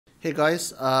Hey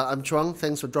guys, I'm Chuang.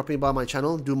 Thanks for dropping by my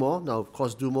channel, DoMore. Now, of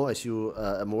course, DoMore, as you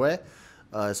are aware,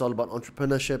 it's all about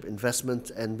entrepreneurship,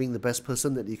 investment, and being the best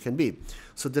person that you can be.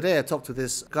 So today I talked to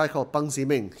this guy called Pang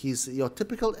Tse-Ming. He's your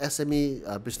typical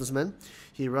SME businessman.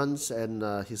 He runs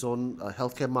his own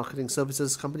healthcare marketing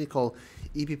services company called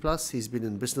EP Plus. He's been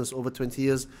in business over 20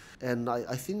 years, and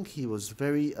I think he was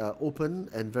very open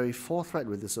and very forthright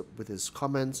with his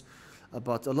comments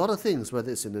about a lot of things,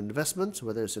 whether it's in investment,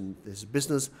 whether it's in his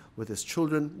business, with his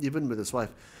children, even with his wife.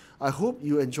 I hope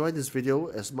you enjoyed this video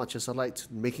as much as I liked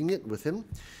making it with him.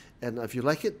 And if you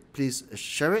like it, please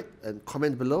share it and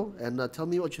comment below, and tell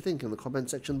me what you think in the comment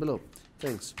section below.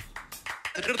 Thanks.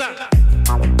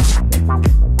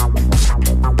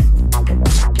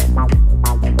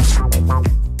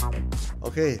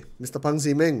 Okay, Mr. Pang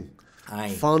Tse-Ming,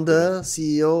 founder,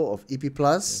 CEO of EP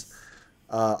Plus. Yes.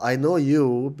 I know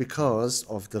you because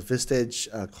of the Vistage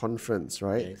conference,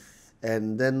 right? Yes.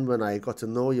 And then when I got to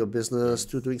know your business,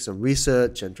 through doing some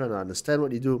research and trying to understand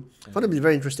what you do, I found it to be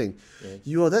very interesting. Yes.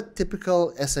 You are that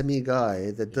typical SME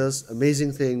guy that does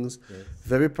amazing things,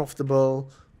 very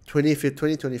profitable,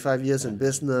 25 years in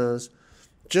business.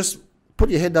 Just put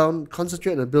your head down,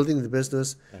 concentrate on building the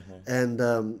business,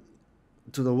 and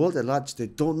to the world at large, they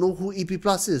don't know who EP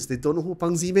Plus is. They don't know who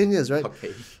Pang Tse-Ming is, right?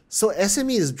 Okay. So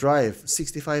SMEs drive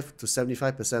 65 to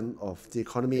 75% of the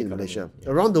economy in Malaysia.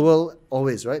 Yeah. Around the world,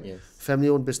 always, right? Yes.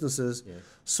 Family-owned businesses. Yes.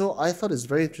 So I thought it's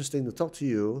very interesting to talk to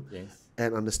you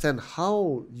and understand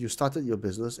how you started your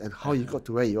business and how you got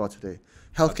to where you are today.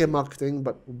 Healthcare marketing,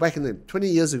 but back in the 20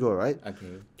 years ago, right?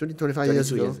 Okay. 25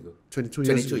 years ago. 22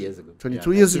 years ago.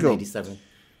 22 years ago.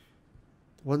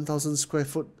 1,000 square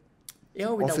foot.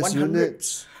 Yeah, with office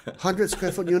units, 100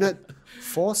 square foot unit,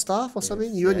 4 staff or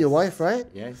something, you and your wife, right?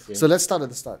 Yes. So let's start at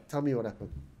the start. Tell me what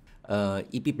happened.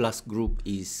 EP Plus Group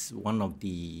is one of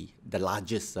the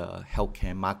largest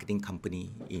healthcare marketing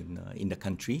company in the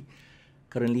country.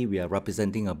 Currently, we are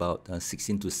representing about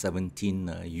 16 to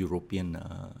 17 European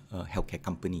healthcare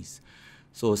companies.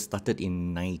 So started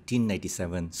in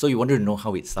 1997. So you wanted to know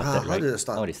how it started, right? How did it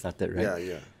start? How it started, right?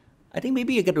 Yeah. I think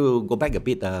maybe you got to go back a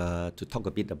bit to talk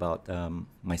a bit about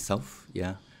myself.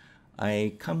 Yeah,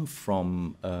 I come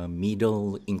from a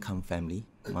middle income family.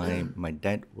 My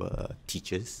dad were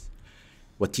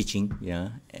teaching. Yeah,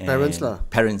 and parents lah.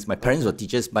 My parents were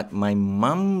teachers, but my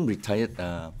mom retired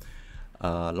a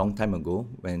long time ago.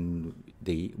 When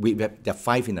there are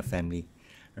 5 in the family,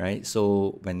 right?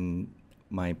 So when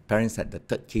my parents had the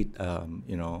third kid,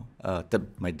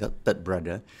 my third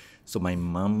brother. So my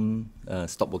mom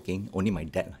stopped working. Only my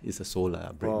dad is the sole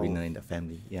breadwinner in the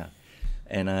family. Yeah,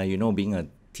 and being a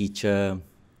teacher,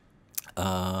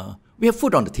 we have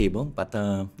food on the table. But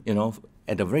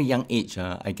at a very young age,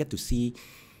 I get to see,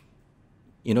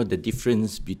 the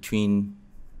difference between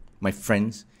my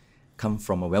friends come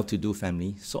from a well-to-do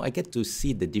family. So I get to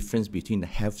see the difference between the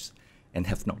haves and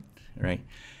have-not, right?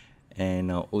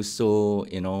 And also,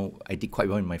 I did quite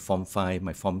well in my Form 5,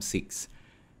 my Form 6,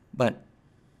 but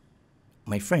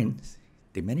my friends,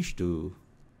 they managed to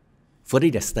further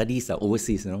their studies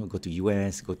overseas, go to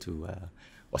US, go to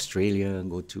Australia,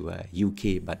 go to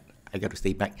UK, but I got to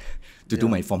stay back to do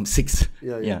my Form 6.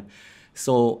 Yeah.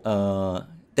 So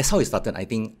that's how it started. I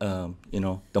think,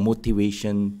 the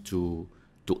motivation to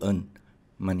earn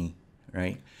money,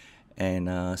 right? And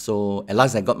so at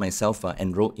last I got myself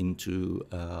enrolled into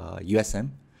USM,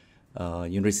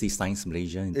 University of Science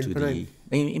Malaysia, into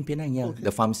in Penang,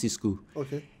 the pharmacy school.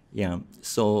 Okay. Yeah,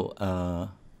 so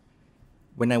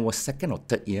when I was 2nd or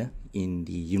 3rd year in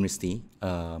the university,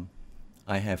 I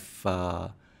have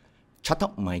charted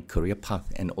out my career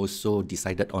path and also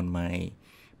decided on my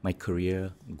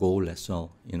career goal as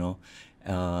well.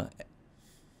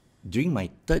 During my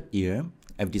 3rd year,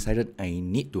 I've decided I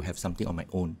need to have something on my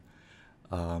own,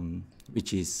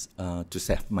 which is to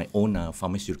set my own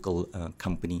pharmaceutical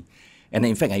company. And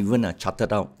in fact, I even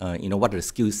charted out, what are the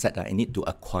skill set I need to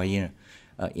acquire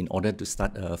in order to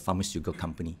start a pharmaceutical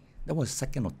company. That was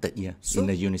 2nd or 3rd year in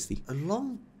the university. A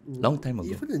long time ago.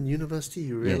 Even in university,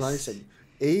 you realized that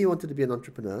A, you wanted to be an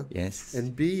entrepreneur. Yes.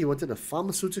 And B, you wanted a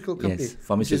pharmaceutical company. Yes,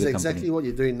 pharmaceutical which is exactly what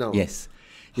you're doing now. Yes.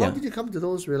 How did you come to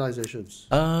those realizations?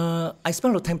 I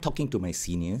spent a lot of time talking to my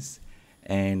seniors,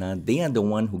 and they are the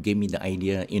one who gave me the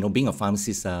idea. Being a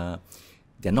pharmacist, there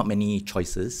are not many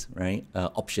choices, right?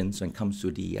 Options when it comes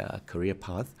to the career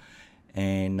path.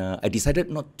 And I decided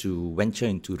not to venture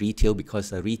into retail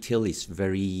because retail is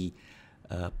very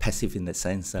passive in the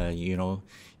sense,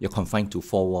 you're confined to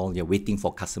 4 walls, you're waiting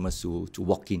for customers to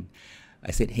walk in.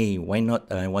 I said, hey, why not?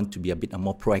 I want to be a bit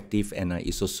more proactive, and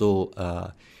it's also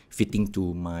fitting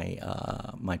to my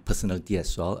my personality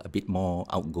as well, a bit more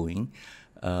outgoing.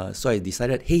 So I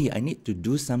decided, hey, I need to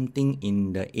do something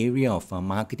in the area of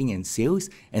marketing and sales.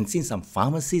 And since I'm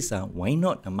pharmacist, why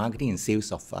not marketing and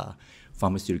sales of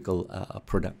pharmaceutical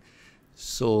product?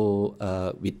 So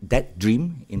with that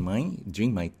dream in mind,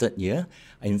 during my third year,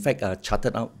 I in fact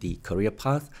charted out the career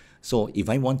path. So if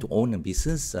I want to own a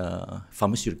business,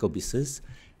 pharmaceutical business,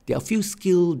 there are a few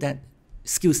skill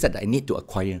set that I need to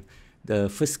acquire. The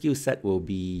first skill set will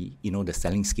be, the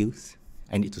selling skills.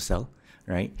 I need to sell,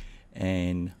 right?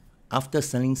 And after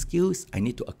selling skills, I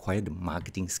need to acquire the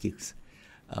marketing skills.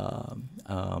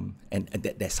 And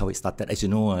that's how it started. As you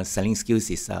know, selling skills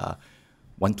is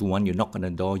one-to-one. You knock on the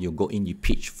door, you go in, you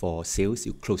pitch for sales,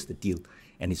 you close the deal,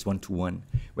 and it's one-to-one.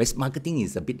 Whereas marketing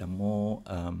is a bit more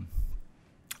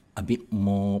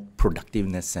productive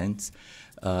in that sense.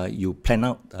 You plan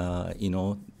out,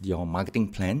 your marketing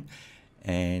plan,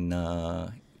 and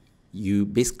you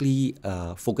basically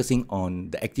focusing on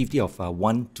the activity of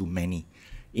one-to-many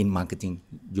in marketing.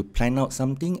 You plan out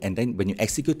something, and then when you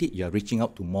execute it, you are reaching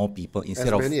out to more people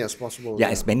instead of... As many as possible. Yeah,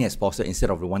 as many as possible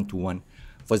instead of the one-to-one.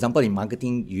 For example, in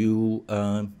marketing, you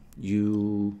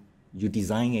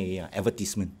design a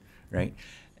advertisement, right?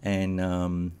 And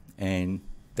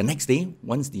the next day,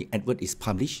 once the advert is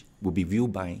published, will be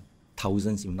viewed by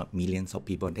thousands, if not millions of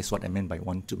people. That's what I meant by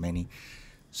one-to-many.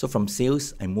 So from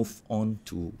sales, I moved on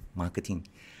to marketing.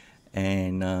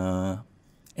 And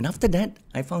after that,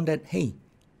 I found that, hey,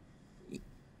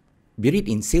 be it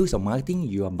in sales or marketing,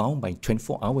 you are bound by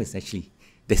 24 hours actually.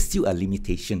 There's still a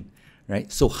limitation,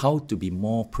 right? So how to be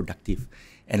more productive?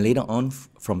 And later on,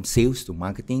 from sales to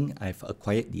marketing, I've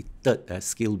acquired the third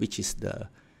skill, which is the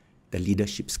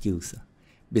leadership skills.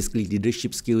 Basically,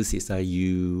 leadership skills is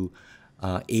you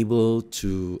are able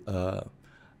to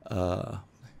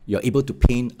you're able to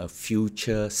paint a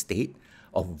future state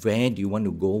of where do you want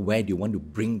to go, where do you want to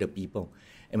bring the people.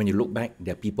 And when you look back,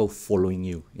 there are people following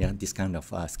you. Yeah, this kind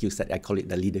of skill set, I call it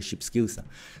the leadership skills.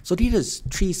 So these are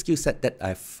three skill sets that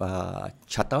I've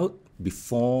charted out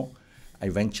before I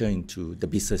venture into the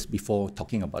business, before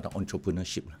talking about the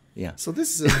entrepreneurship. Yeah. So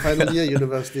this is a final year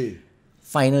university.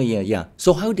 Final year, yeah.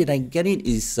 So how did I get it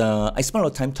is I spent a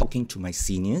lot of time talking to my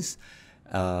seniors.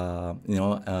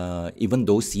 Even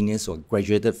those seniors who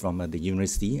graduated from the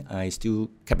university, I still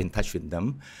kept in touch with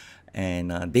them.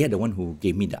 And they are the one who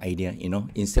gave me the idea,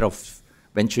 instead of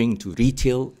venturing to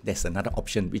retail, there's another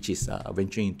option, which is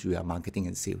venturing into marketing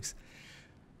and sales.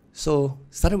 So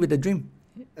started with a dream.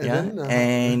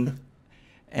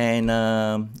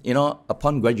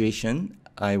 Upon graduation,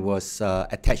 I was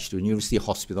attached to University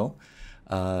Hospital.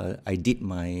 I did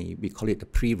we call it the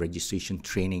pre-registration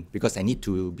training, because I need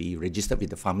to be registered with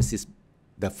the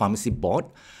pharmacy board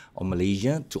of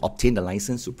Malaysia to obtain the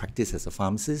license to practice as a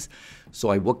pharmacist. So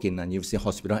I worked in a University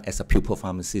Hospital as a pupil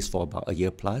pharmacist for about a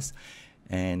year plus.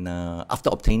 And after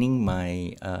obtaining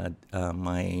my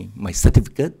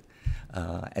certificate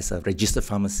as a registered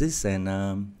pharmacist, and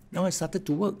now I started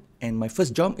to work. And my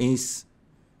first job is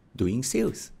doing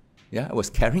sales. Yeah, I was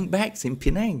carrying bags in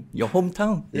Penang, your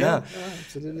hometown. Yeah,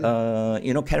 absolutely.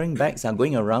 Carrying bags,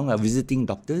 going around visiting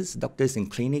doctors in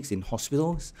clinics, in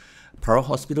hospitals, private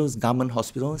hospitals, government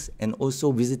hospitals, and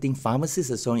also visiting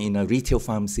pharmacists as well in a retail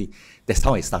pharmacy. That's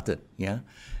how I started. Yeah,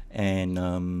 and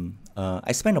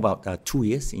I spent about 2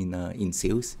 years in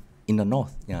sales in the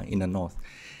north. Yeah, in the north.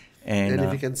 And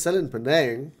if you can sell in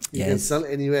Penang, you can sell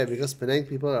anywhere, because Penang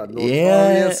people are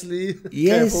notoriously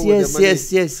careful with their money.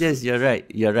 Yes. You're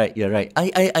right.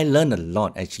 I learned a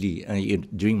lot actually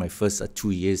during my first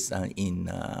 2 years in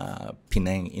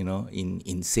Penang.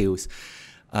 In sales,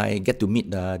 I get to meet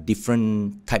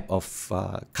different type of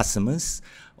customers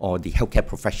or the healthcare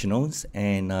professionals,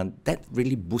 and that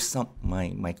really boosts up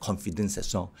my confidence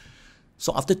as well.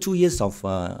 So after 2 years of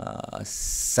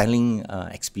selling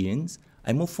experience,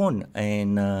 I move on,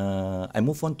 and I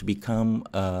move on to become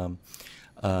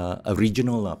a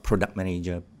regional product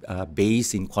manager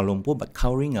based in Kuala Lumpur, but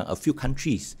covering a few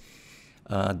countries.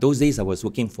 Those days, I was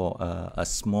working for a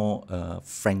small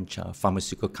French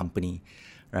pharmaceutical company,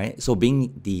 right? So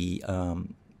being the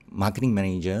marketing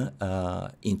manager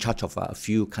in charge of a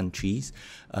few countries,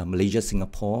 Malaysia,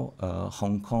 Singapore,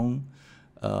 Hong Kong,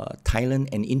 Thailand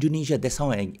and Indonesia. That's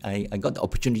how I got the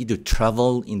opportunity to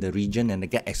travel in the region and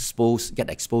get exposed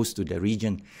to the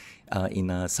region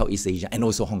in Southeast Asia and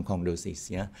also Hong Kong those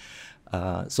days. Yeah.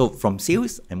 So from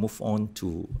sales, I moved on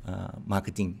to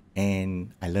marketing,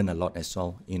 and I learned a lot as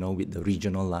well. With the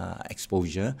regional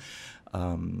exposure,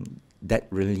 that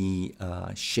really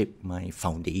shaped my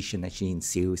foundation actually in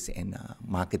sales and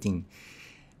marketing.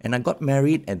 And I got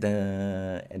married at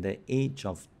the age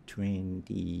of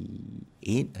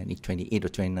 28, I think 28 or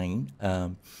 29.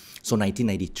 So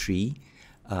 1993,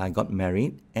 I got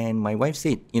married, and my wife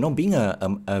said, being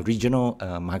a regional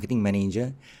marketing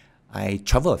manager, I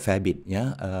travel a fair bit,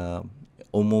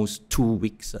 almost 2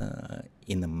 weeks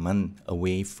in a month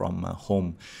away from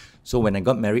home. So when I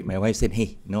got married, my wife said,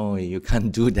 "Hey, no, you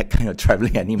can't do that kind of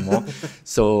traveling anymore."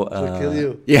 So she'll kill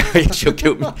you. Yeah, she'll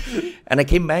kill me. And I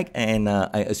came back and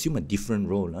I assumed a different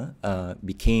role.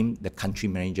 Became the country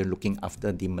manager looking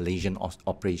after the Malaysian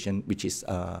operation, which is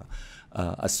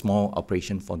a small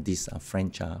operation for this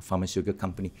French pharmaceutical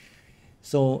company.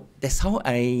 So that's how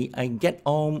I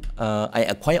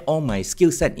acquire all my skill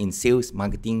set in sales,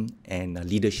 marketing, and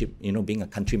leadership. Being a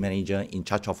country manager in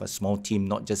charge of a small team,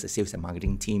 not just a sales and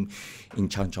marketing team, in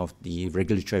charge of the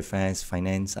regulatory affairs,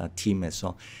 finance team as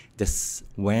well. That's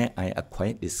where I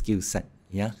acquired the skill set.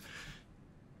 Yeah.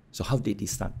 So how did it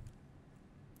start?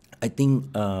 I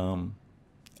think the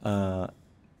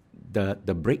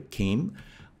break came.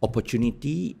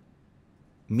 Opportunity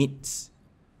meets,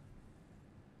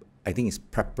 I think, it's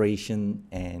preparation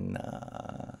and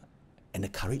the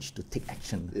courage to take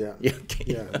action. Yeah. Okay.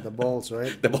 Yeah. The balls,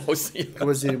 right? The balls. Yeah.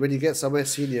 Because when you get somewhere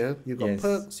senior, you got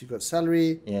perks, you got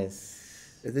salary. Yes.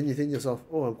 And then you think to yourself,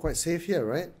 oh, I'm quite safe here,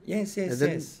 right? Yes. And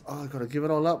then, I got to give it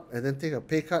all up and then take a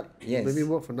pay cut. Yes. Maybe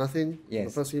work for nothing for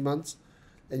the first 3 months.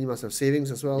 And you must have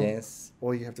savings as well. Yes.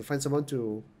 Or you have to find someone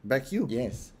to back you.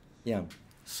 Yes. Yeah.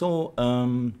 So,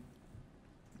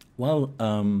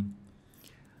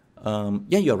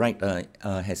 you're right.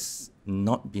 Has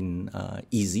not been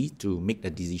easy to make the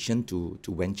decision to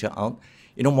venture out.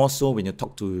 More so when you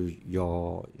talk to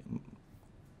your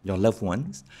loved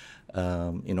ones.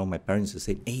 My parents would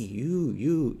say, "Hey,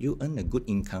 you earn a good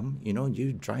income.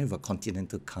 You drive a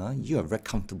Continental car. You are very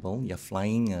comfortable. You're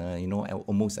flying.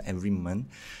 Almost every month.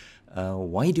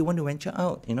 Why do you want to venture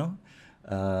out?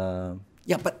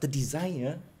 But the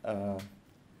desire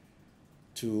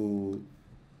to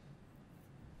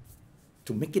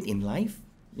make it in life,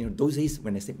 those days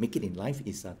when I say make it in life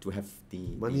is to have the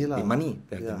money, the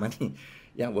money.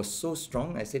 Yeah, was so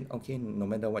strong. I said, okay, no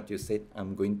matter what you said,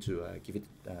 I'm going to give it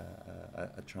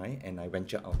a try, and I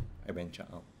venture out.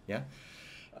 Yeah.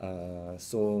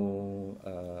 So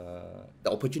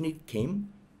the opportunity came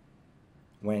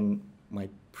when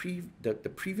the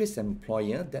previous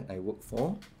employer that I worked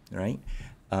for, right,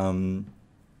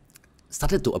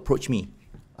 started to approach me.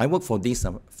 I worked for this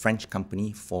French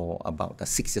company for about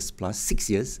 6 years plus, 6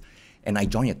 years, and I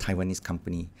joined a Taiwanese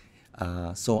company.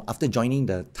 So after joining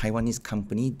the Taiwanese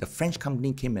company, the French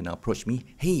company came and approached me.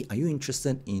 Hey, are you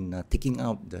interested in taking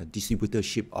out the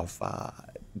distributorship of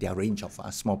their range of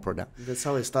small product? That's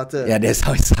how it started. Yeah, that's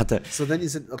how it started. So then you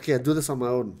said, okay, I'll do this on my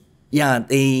own. Yeah,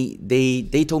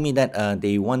 they told me that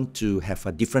they want to have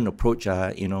a different approach,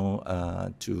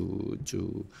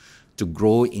 to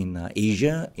grow in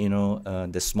Asia,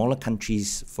 the smaller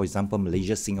countries, for example,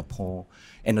 Malaysia, Singapore,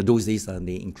 and those days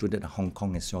they included Hong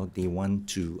Kong as well. They want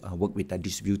to work with the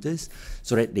distributors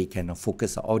so that they can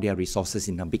focus all their resources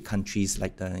in the big countries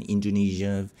like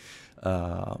Indonesia,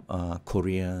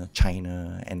 Korea,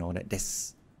 China, and all that.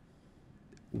 That's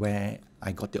where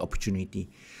I got the opportunity.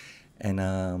 And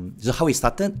so how it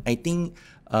started, I think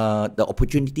the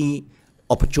opportunity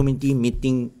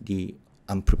meeting the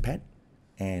unprepared.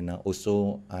 And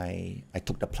also, I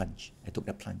took the plunge.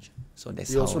 So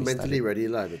that's You're how also I mentally started. ready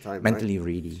at the time, Mentally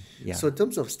right? ready, yeah. So in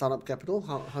terms of startup capital,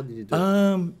 how did you do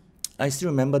it? I still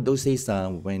remember those days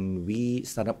when we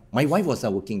started. My wife was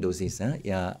working those days.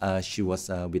 She was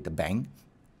with the bank.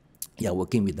 Yeah,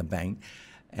 working with the bank,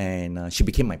 and she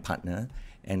became my partner.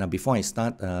 And before I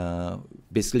start,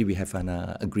 basically we have an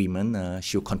agreement.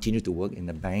 She'll continue to work in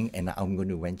the bank, and I'm going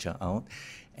to venture out.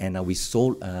 And we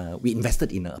invested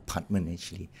in an apartment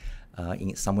actually,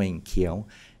 somewhere in KL.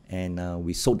 And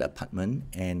we sold the apartment,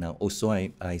 and also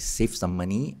I saved some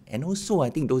money. And also I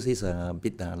think those days a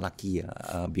bit lucky.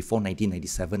 Before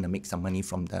 1997, I made some money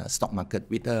from the stock market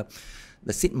with the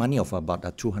seed money of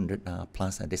about 200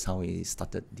 plus. That's how we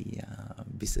started the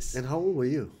business. And how old were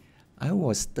you? I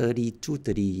was 32,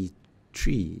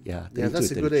 33. Yeah, 32, yeah,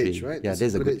 that's a 33. good age, right? Yeah,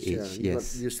 that's a good age. Yeah.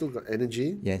 Yes. You still got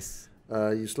energy. Yes.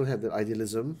 You still have the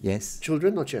idealism. Yes.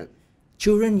 Children, not yet.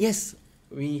 Children, yes.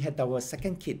 We had our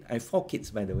second kid. I have 4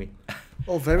 kids, by the way.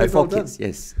 Oh, very well done. Kids,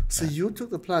 yes. So you took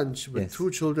the plunge with Yes.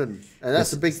 2 children. And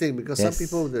that's a big thing because some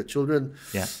people with their children,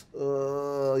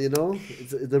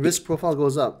 the risk profile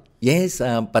goes up. Yes,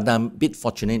 but I'm a bit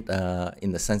fortunate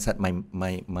in the sense that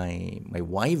my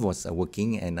wife was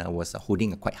working and was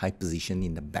holding a quite high position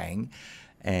in the bank.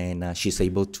 And she's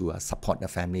able to support the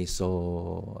family,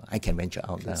 so I can venture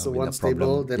out. So with one's the problem.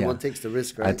 stable, then one takes the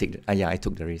risk, right? I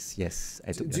took the risk. Yes,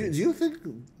 I took the risk.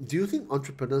 Do you think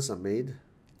entrepreneurs are made,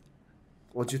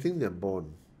 or do you think they're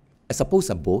born? I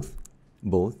suppose both,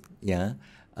 yeah.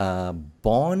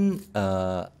 Born,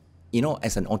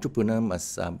 as an entrepreneur,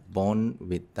 was born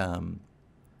with,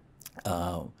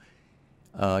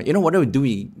 whatever we do,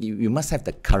 you must have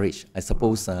the courage. I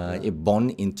suppose you're born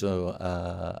into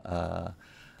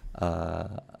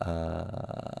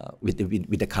with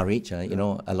the courage. A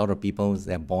lot of people,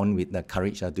 they're born with the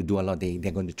courage to do a lot. They're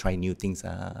going to try new things.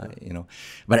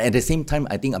 But at the same time,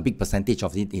 I think a big percentage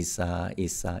of it is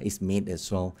made as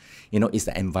well. It's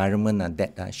the environment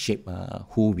that shape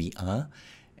who we are,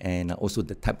 and also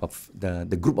the type of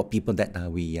the group of people that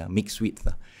we mix with.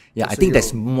 Yeah, so I think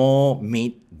that's more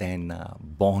made than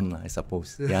born, I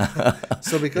suppose. Yeah.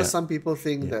 So because some people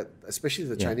think that, especially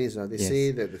the Chinese, they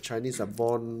say that the Chinese are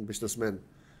born businessmen.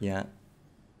 Yeah.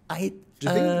 Do you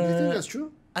think that's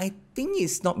true? I think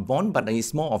it's not born, but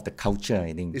it's more of the culture,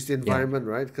 I think. It's the environment,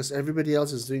 right? Because everybody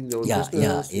else is doing their own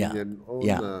business, their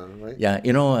own, right? Yeah,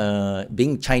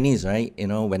 being Chinese, right?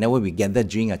 Whenever we gather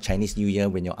during a Chinese New Year,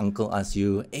 when your uncle asks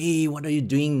you, hey, what are you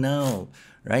doing now?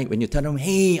 Right? When you tell them,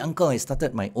 hey, uncle, I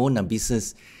started my own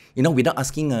business, without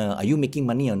asking, are you making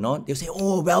money or not? They'll say,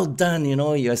 oh, well done,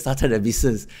 you started a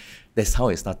business. That's how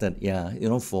it started, yeah.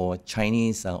 For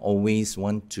Chinese, always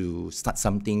want to start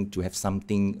something, to have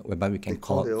something whereby we can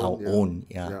call our own,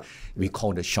 We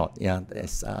call the shot,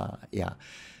 that's,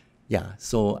 Yeah,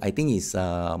 so I think it's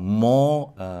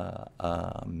more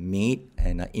made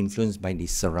and influenced by the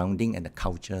surrounding and the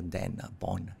culture than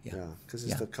born. Yeah, because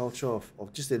it's the culture of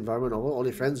just the environment of all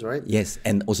your friends, right? Yes,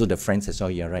 and also the friends as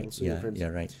well. You're right.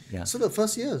 You're right. Yeah. So the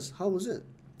first years, how was it?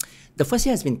 The first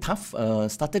year has been tough.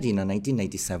 Started in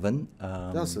 1997.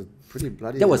 That was a pretty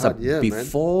bloody hard year,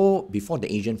 before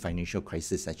the Asian financial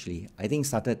crisis, actually. I think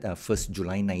started 1st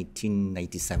July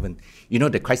 1997.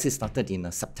 The crisis started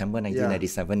in September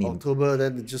 1997. October,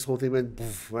 then just whole thing went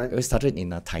poof, right? It started in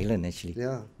Thailand, actually.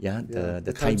 Yeah.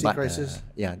 The Thai baht crisis.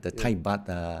 Thai baht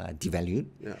devalued.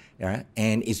 Yeah.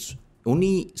 And it's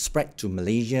only spread to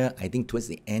Malaysia, I think, towards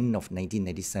the end of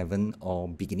 1997 or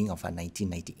beginning of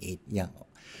 1998. Yeah.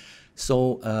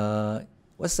 So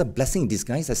what's a blessing in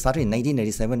disguise? I started in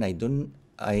 1997.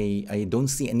 I don't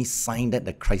see any sign that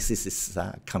the crisis is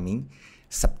coming.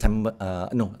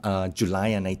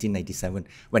 July 1997,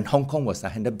 when Hong Kong was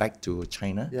handed back to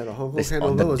China. Yeah, the Hong Kong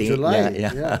handover was July.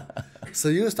 Yeah. So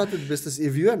you started the business.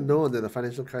 If you had known that the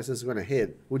financial crisis was going to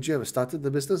hit, would you have started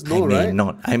the business? No, right?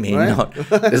 I may not.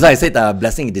 That's why I said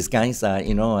blessing in disguise. I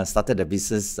started the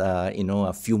business,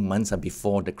 a few months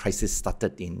before the crisis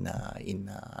started in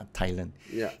Thailand.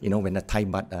 Yeah. When the Thai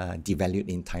baht devalued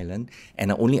in Thailand,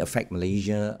 and only affect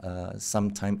Malaysia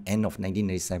sometime end of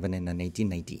 1997 and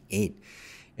 1998.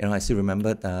 I still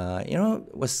remember,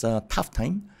 it was a tough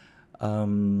time.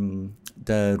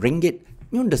 The ringgit,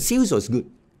 the sales was good.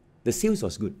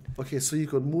 Okay, so you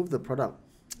could move the product.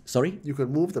 Sorry? You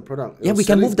could move the product. Yeah, we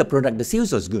can move the product. The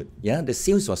sales was good. Yeah, the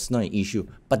sales was not an issue.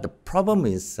 But the problem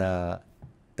is the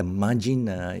margin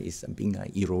is being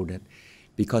eroded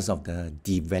because of the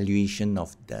devaluation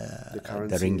of the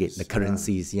ringgit, the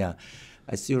currencies. Yeah.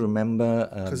 I still remember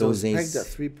those days. Because it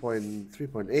was pegged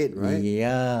at 3.8, right?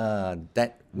 Yeah,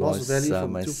 that was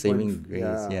my saving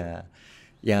grace.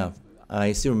 Yeah.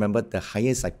 I still remember the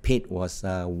highest I paid was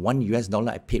 $1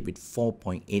 I paid with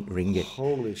 4.8 ringgit.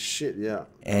 Holy shit! Yeah.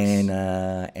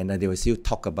 And they will still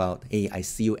talk about, hey, I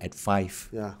see you at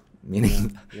 5. Yeah.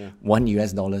 Meaning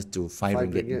 $1 to 5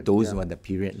 ringgit. Those were the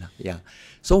period. Yeah.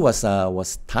 So it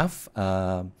was tough.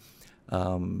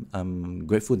 I'm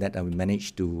grateful that we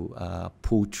managed to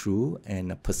pull through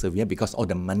and persevere, because all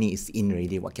the money is in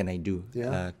already. What can I do?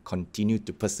 Continue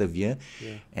to persevere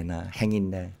and hang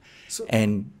in there.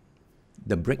 And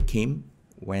the break came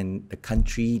when the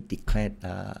country declared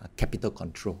capital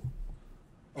control.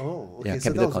 Oh, okay.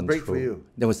 So that was a break for you.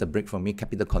 That was a break for me.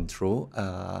 Capital control.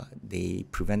 They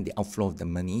prevent the outflow of the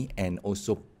money and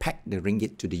also peg the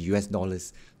ringgit to the US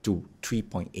dollars to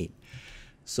 3.8.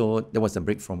 So that was a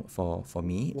break for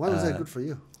me. Why was that good for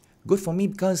you? Good for me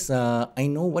because I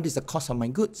know what is the cost of my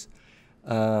goods.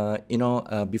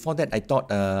 Before that I thought,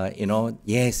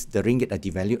 yes, the ringgit are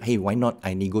devalued. Hey, why not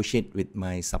I negotiate with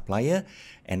my supplier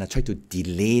and I try to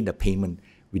delay the payment,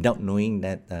 without knowing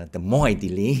that the more I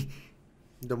delay,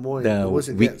 the worse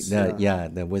it gets.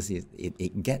 The worse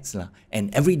it gets.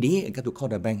 And every day I got to call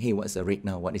the bank, hey, what's the rate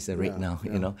now? What is the rate now?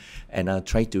 And I'll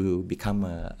try to become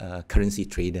a currency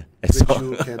trader. Which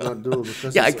you cannot do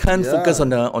because I can't focus on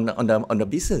the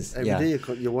business. Every day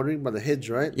you're worrying about the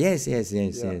hedge, right? Yes.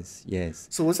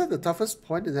 So was that the toughest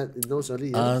point in those early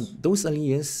years? Those early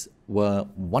years were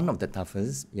one of the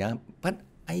toughest, but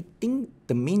I think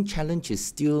the main challenge is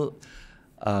still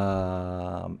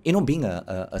being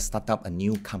a startup, a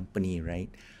new company, right?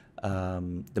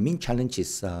 the main challenge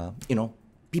is,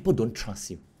 people don't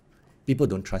trust you. People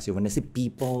don't trust you. When I say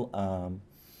people,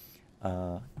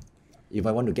 if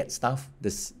I want to get stuff,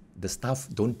 the staff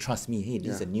don't trust me. Hey,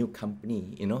 this is a new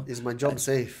company, Is my job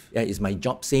safe? Yeah, is my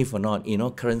job safe or not?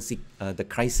 Currency, the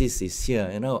crisis is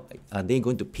here. Are they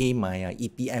going to pay my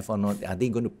EPF or not? Are they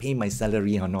going to pay my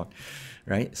salary or not?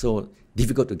 Right? So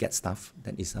difficult to get staff.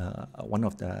 That is one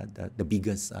of the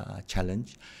biggest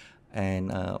challenge.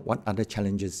 And what other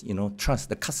challenges? Trust.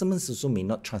 The customers also may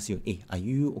not trust you. Hey, are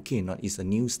you okay or not? It's a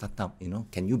new startup.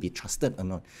 Can you be trusted or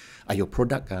not? Are your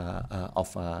product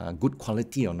of good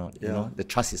quality or not? The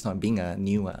trust is not being a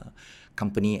new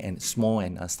company and small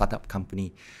and a startup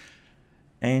company.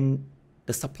 And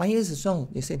the suppliers as well.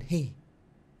 They said, hey,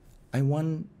 I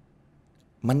want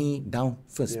money down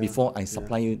first before I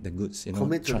supply you the goods.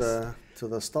 Commit to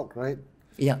the stock, right?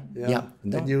 Yeah.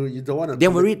 No. And you don't want to.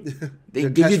 They're worried. They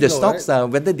give you the flow, stocks, right?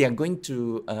 whether they are going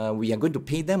to, we are going to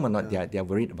pay them or not. They are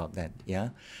worried about that. Yeah,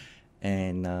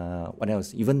 and what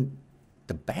else? Even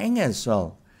the bank as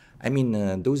well. I mean,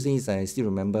 those days I still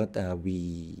remember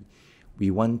we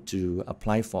want to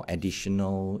apply for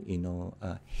additional,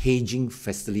 hedging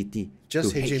facility.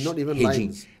 Just hedging, not even hedging,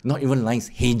 lines. Not even lines.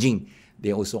 Hedging.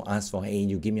 They also ask for, hey,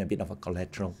 you give me a bit of a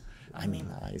collateral. I mean,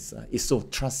 it's so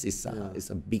trust is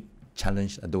a big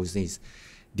challenge those days.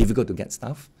 Difficult to get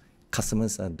stuff.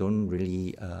 Customers don't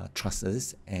really trust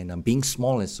us, and being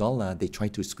small as well, they try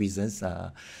to squeeze us.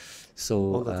 So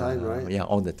all the time, right? Yeah,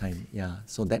 all the time. Yeah.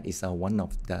 So that is one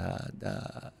of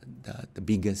the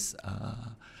biggest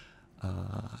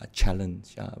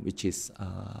challenge, which is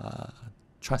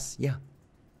trust. Yeah.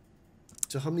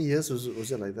 So how many years was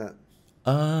it like that?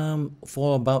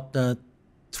 For about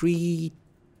 3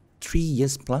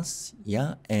 years plus,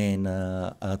 yeah, and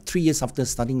 3 years after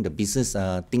starting the business,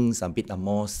 things are a bit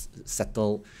more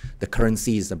settled. The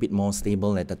currency is a bit more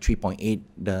stable at the 3.8.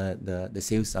 The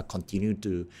sales continue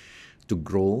to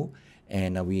grow,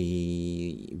 and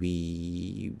we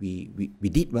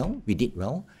did well. We did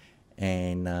well,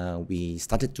 and we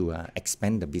started to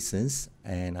expand the business.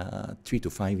 And 3 to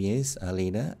 5 years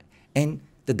later, and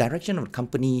the direction of the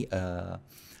company.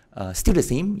 Still the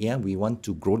same, yeah. We want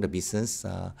to grow the business,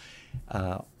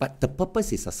 but the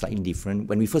purpose is slightly different.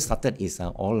 When we first started, it's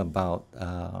all about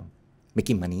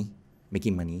making money.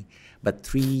 But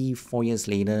 3-4 years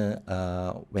later,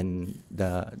 when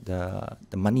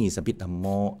the money is a bit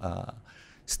more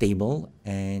stable,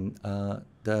 and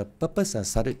the purpose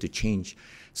started to change.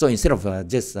 So instead of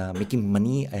just making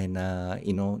money, and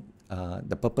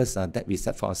the purpose that we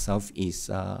set for ourselves is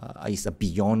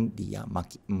beyond the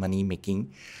money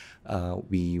making.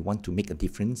 We want to make a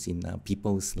difference in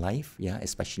people's life, yeah,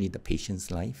 especially the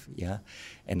patient's life, yeah,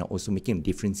 and also making a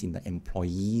difference in the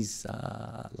employees'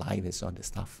 life as well, the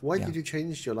staff. Why did you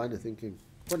change your line of thinking?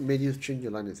 What made you change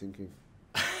your line of thinking?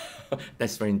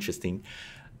 That's very interesting.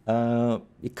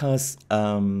 Because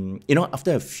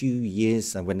after a few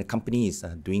years, when the company is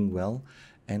doing well,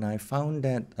 and I found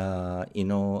that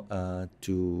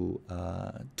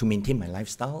to maintain my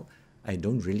lifestyle, I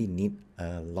don't really need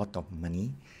a lot of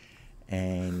money,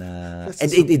 and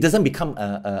it doesn't become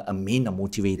a main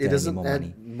motivator anymore. It doesn't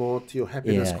add more to your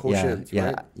happiness quotient,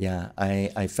 right? Yeah.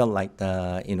 I felt like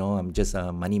I'm just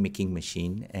a money making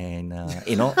machine, and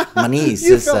money is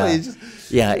just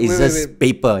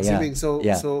paper. Tse-Ming, so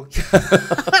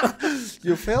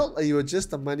you felt like you were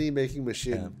just a money making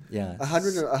machine. Yeah.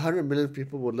 100 million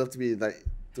people would love to be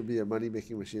a money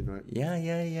making machine, right?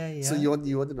 Yeah. So you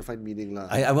wanted to find meaning, lah.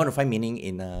 I want to find meaning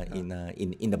in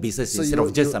the business, so instead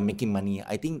of just making money.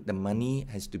 I think the money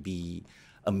has to be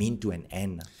a mean to an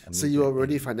end. So you were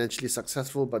already financially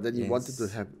successful, but then you wanted to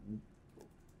have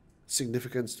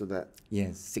significance to that.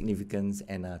 Yes, significance,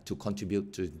 and to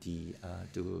contribute to the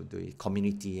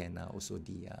community and also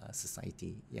the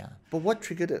society. Yeah. But what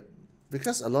triggered it?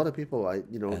 Because a lot of people,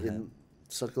 in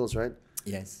circles, right?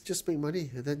 Yes. Just make money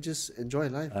and then just enjoy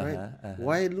life, right?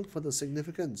 Why look for the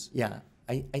significance? Yeah.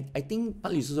 I think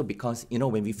partly it's also because,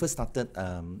 when we first started,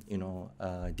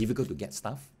 difficult to get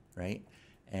stuff, right?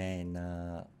 And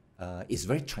it's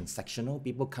very transactional.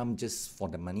 People come just for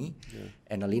the money. Yeah.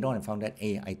 And later on I found that,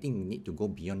 hey, I think we need to go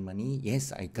beyond money.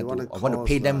 Yes, I want to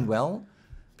pay them well.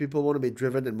 People want to be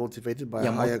driven and motivated by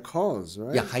a higher cause,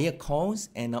 right? Yeah, higher cause.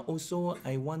 And also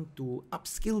I want to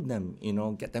upskill them,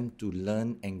 get them to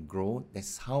learn and grow.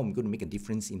 That's how I'm going to make a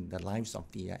difference in the lives of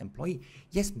the employee.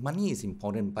 Yes, money is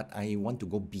important, but I want to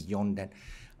go beyond that.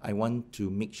 I want to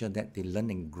make sure that they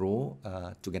learn and grow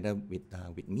together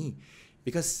with me.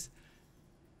 Because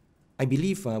I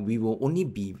believe we will only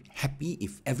be happy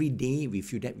if every day we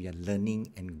feel that we are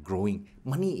learning and growing.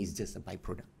 Money is just a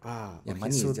byproduct.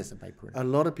 Money is just a byproduct. A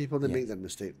lot of people, they make that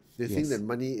mistake. They think that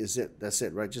money is it. That's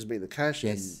it, right? Just make the cash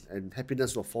and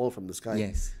happiness will fall from the sky.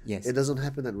 Yes. It doesn't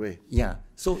happen that way. Yeah.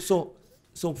 So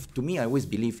to me, I always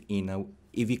believe in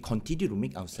if we continue to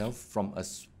make ourselves from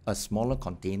a smaller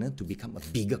container to become a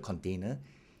bigger container,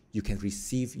 you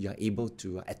are able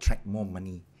to attract more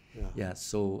money.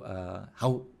 So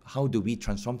how do we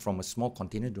transform from a small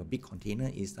container to a big container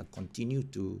is continue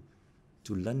to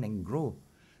learn and grow.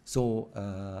 So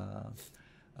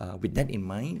with that in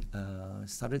mind,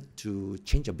 started to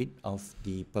change a bit of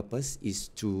the purpose is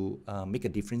to make a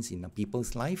difference in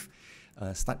people's life.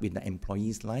 Start with the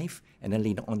employees' life, and then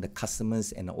later on the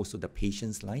customers and also the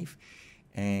patients' life.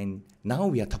 And now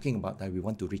we are talking about that we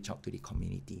want to reach out to the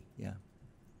community. Yeah.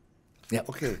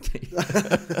 Okay.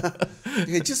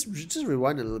 Okay, just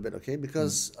rewind a little bit, okay?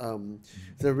 Because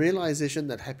the realization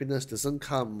that happiness doesn't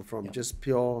come from just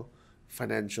pure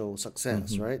financial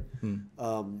success, right?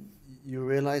 You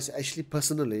realize actually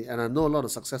personally, and I know a lot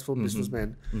of successful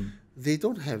businessmen, they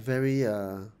don't have very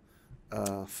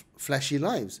flashy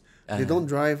lives. They don't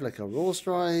drive like a Rolls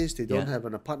Royce. They don't have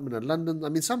an apartment in London. I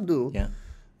mean, some do.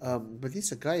 But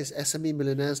these are guys, SME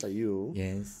millionaires like you,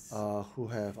 who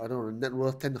have, I don't know, net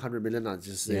worth 10, 100 million, I'll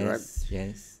just say, right?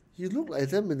 Yes. You look like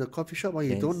them in the coffee shop, but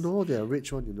you don't know they're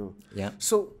rich one, you know. Yeah.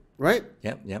 So, right?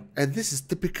 Yep. And this is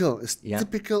typical. It's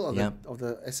typical of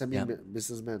the SME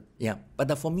businessman. Yeah.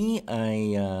 But for me,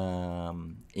 I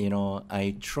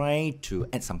try to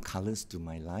add some colors to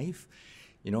my life.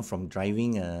 From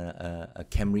driving a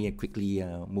Camry, I quickly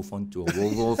move on to a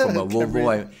Volvo. From a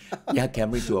Volvo,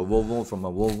 Camry to a Volvo. From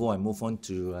a Volvo, I move on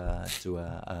to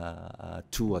a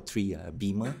 2 or 3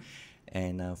 Beamer,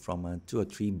 and from a 2 or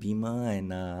 3 Beamer,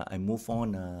 and I move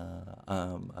on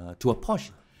to a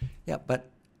Porsche. Yeah,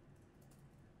 but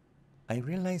I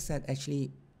realized that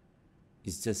actually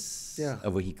it's just a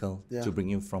vehicle to bring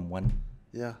you from one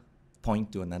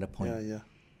point to another point.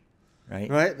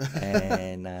 Right.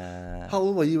 And how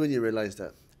old were you when you realized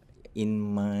that? In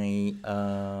my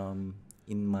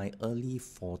early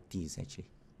 40s, actually.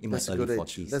 That's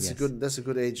a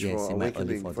good age for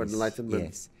awakening, for enlightenment.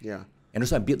 Yes. Yeah. And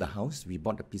also I built a house. We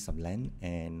bought a piece of land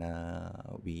and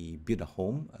we built a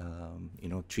home,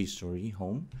 3-story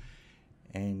home.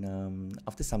 And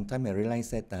after some time, I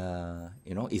realized that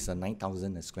it's a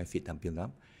 9,000 square feet I built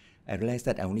up. I realized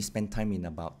that I only spend time in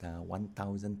about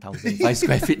 1,005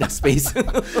 square feet of space.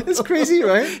 It's crazy,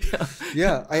 right?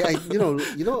 Yeah.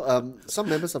 Some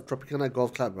members of Tropicana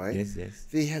Golf Club, right? Yes.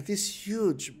 They have these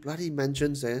huge bloody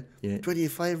mansions there,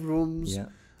 25 rooms,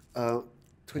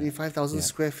 25,000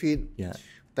 square feet.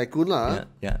 Tycoon lah.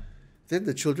 Then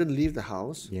the children leave the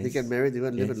house. They get married. They go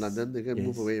and live in London. They go and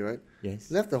move away, right?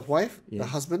 Left the wife, the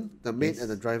husband, the maid, and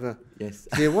the driver.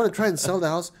 They want to try and sell the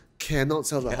house. Cannot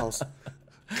sell the house.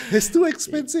 It's too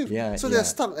expensive. So they're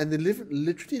stuck, and they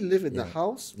literally live in the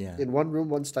house, in one room,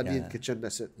 one study, and kitchen.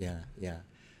 That's it. Yeah.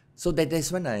 So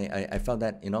that's when I felt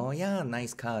that,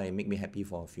 nice car, it make me happy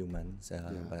for a few months.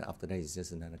 But after that, it's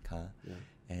just another car.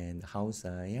 And the house,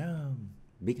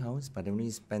 big house, but I only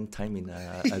spend time in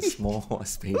a small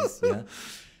space.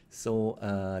 So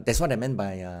that's what I meant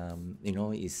by,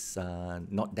 it's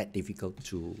not that difficult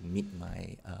to meet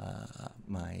my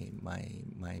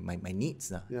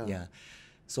needs.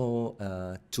 So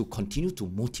to continue to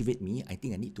motivate me, I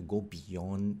think I need to go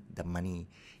beyond the money.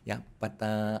 But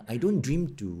I don't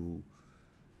dream to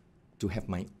have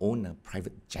my own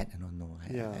private jet. I don't know.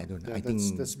 I don't know. I think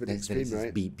that's a bit extreme,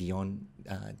 right? Beyond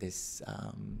this.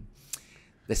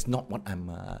 That's not what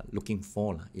I'm looking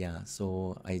for.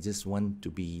 So I just want to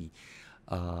be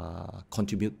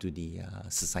contribute to the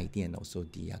society and also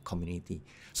the community.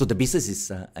 So the business is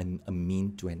a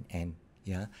mean to an end.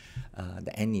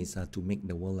 The end is to make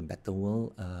the world a better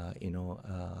world.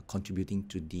 Contributing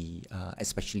to the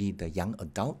especially the young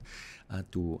adult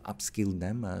to upskill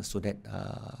them so that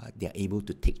they are able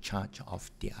to take charge of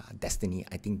their destiny.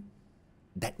 I think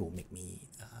that will make me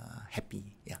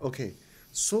happy. Okay,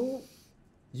 so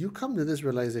you come to this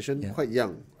realization quite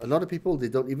young. A lot of people, they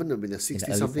don't even when they're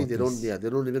 60 something, they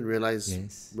don't even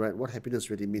realize right what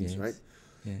happiness really means, right?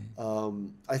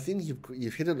 I think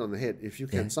you've hit it on the head. If you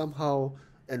can somehow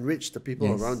enrich the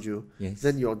people around you,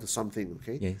 then you're onto something.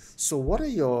 Okay. So what are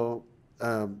your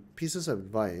pieces of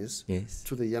advice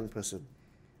to the young person?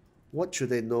 What should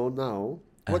they know now?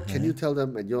 What can you tell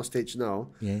them at your stage now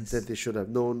that they should have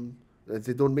known that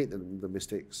they don't make the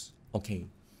mistakes? Okay.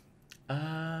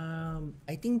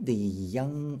 I think the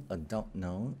young adult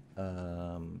now,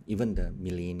 even the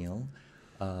millennial,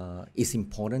 it's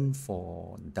important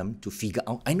for them to figure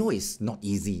out. I know it's not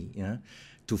easy,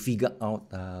 to figure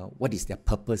out what is their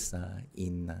purpose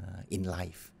in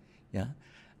life. Yeah,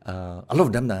 a lot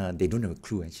of them they don't have a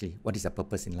clue actually what is their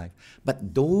purpose in life.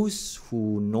 But those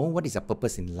who know what is their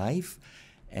purpose in life,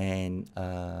 and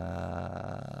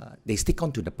they stick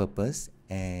on to the purpose,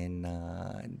 and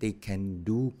they can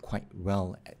do quite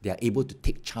well. They are able to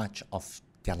take charge of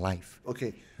their life.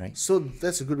 Okay. Right. So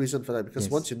that's a good reason for that, because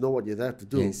once you know what you're there to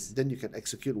do, then you can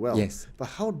execute well. Yes. But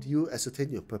how do you ascertain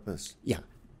your purpose?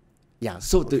 Yeah,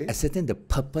 so to ascertain the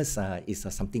purpose is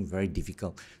something very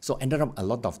difficult. So ended up a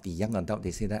lot of the young adult, they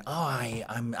say that,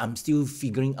 I'm still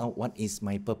figuring out what is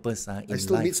my purpose in life. I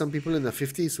still meet some people in their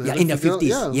 50s who in their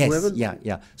 50s,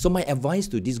 yes. So my advice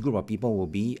to this group of people will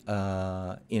be,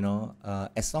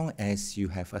 as long as you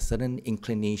have a certain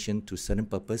inclination to certain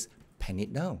purpose, pen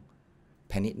it down.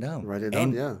 Write it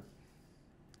down,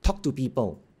 talk to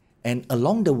people. And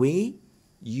along the way,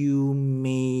 you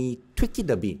may tweak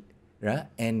it a bit. Right?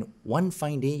 And one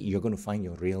fine day, you're going to find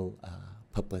your real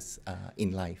purpose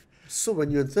in life. So when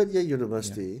you're in third year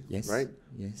university, right?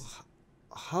 Yes.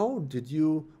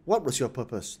 What was your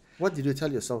purpose? What did you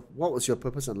tell yourself? What was your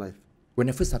purpose in life? When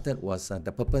I first started,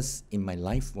 the purpose in my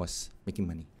life was making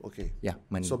money. Okay. Yeah,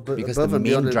 money. So because the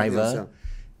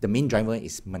main driver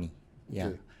is money. Yeah.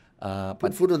 Okay.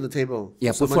 Put food on the table.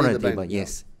 Yeah, put food on the table.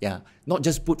 Yes. Yeah. Not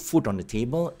just put food on the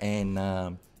table and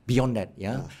beyond that.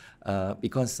 Yeah.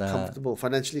 Because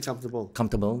financially comfortable.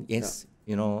 Comfortable, yes.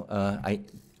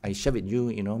 I share with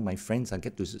you. My friends, I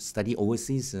get to study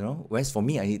overseas. Whereas for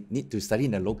me, I need to study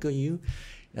in the local U.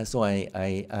 So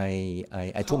I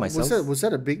told myself. Was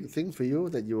that a big thing for you,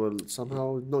 that you were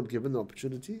somehow not given the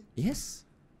opportunity? Yes.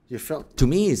 You felt. To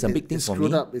me, it's a big thing for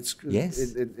me.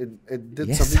 It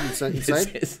did something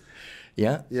inside.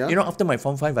 Yeah. After my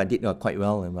Form 5, I did quite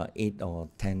well, about 8 or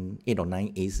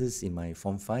 9 aces in my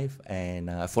Form 5, and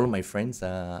I followed my friends,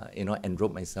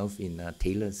 enrolled myself in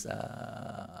Taylor's,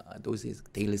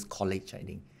 Taylor's College, I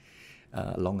think,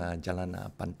 along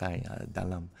Jalan Pantai,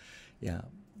 Dalam. Yeah.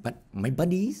 But my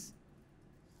buddies,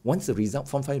 once the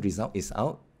Form 5 result is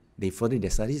out, they further their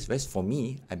studies. Whereas for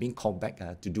me, I've been called back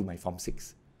to do my Form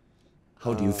 6.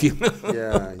 How do you feel?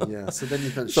 Yeah. So then you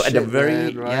can. So at a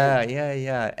very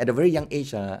at a very young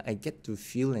age, I get to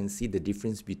feel and see the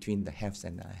difference between the haves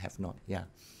and have not. Yeah.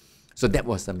 So that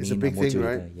was the main motivator. Thing,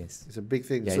 right? Yes. It's a big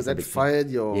thing. So that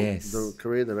fired your the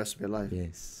career the rest of your life.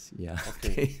 Yes. Yeah.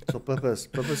 Okay. So purpose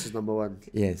is number one.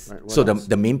 Yes. Right, so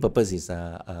the main purpose is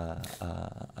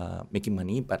making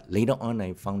money, but later on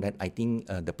I found that I think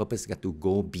the purpose got to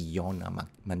go beyond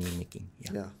money making.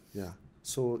 Yeah.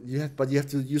 So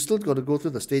you still got to go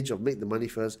through the stage of make the money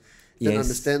first, then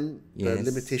understand the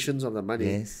limitations of the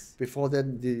money. Before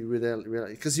then,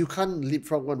 because you can't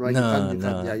leapfrog one, right?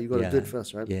 You got to do it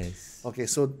first, right? Yes. Okay,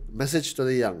 so message to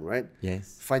the young, right?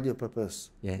 Yes. Find your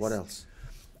purpose. Yes. What else?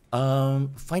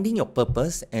 Finding your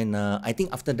purpose, and I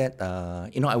think after that, I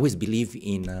always believe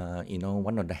in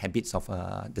one of the habits of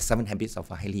the 7 habits of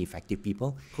highly effective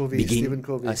people. Stephen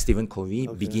Covey.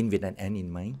 Okay. Begin with an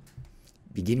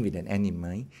end in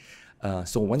mind.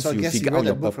 So once you figure out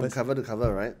your purpose, from cover to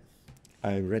cover, right?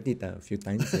 I read it a few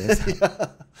times. Yes.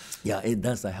 Yeah, it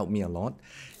does help me a lot.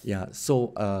 Yeah.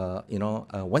 So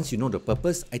once you know the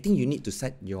purpose, I think you need to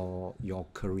set your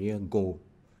career goal.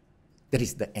 That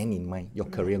is the end in mind. Your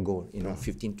career goal.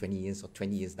 15, 20 years or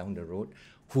 20 years down the road,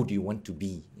 who do you want to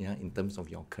be? In terms of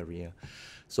your career.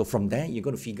 So from there, you're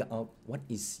going to figure out what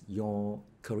is your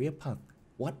career path.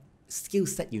 What skill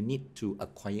set you need to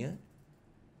acquire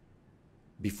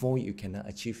before you can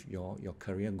achieve your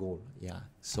career goal. Yeah.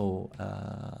 So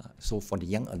for the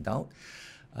young adult,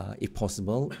 if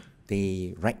possible,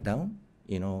 they write down,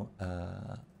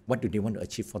 what do they want to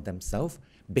achieve for themselves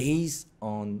based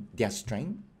on their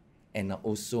strength and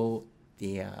also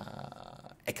their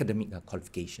academic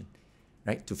qualification,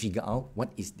 right? To figure out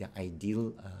what is their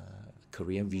ideal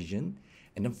career vision,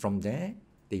 and then from there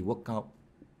they work out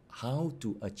how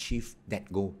to achieve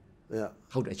that goal. Yeah.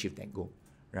 How to achieve that goal.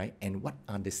 Right? And what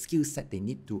are the skill set they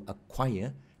need to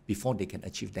acquire before they can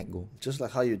achieve that goal? Just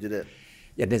like how you did it.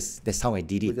 Yeah, that's how I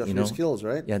did it. With your 3 skills,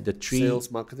 right? Yeah, the 3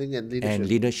 sales, marketing, and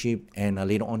leadership. And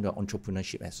later on the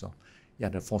entrepreneurship as well. Yeah,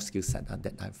 the 4 skill set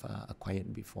that I've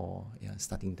acquired before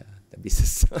starting the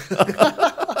business.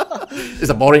 It's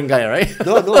a boring guy, right?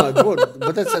 No, good.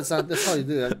 But that's how you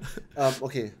do it.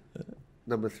 Okay,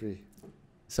 number 3.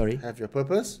 Sorry? Have your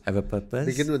purpose. Have a purpose.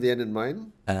 Begin with the end in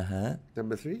mind.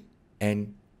 Number 3.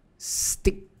 And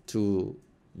stick to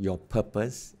your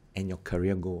purpose and your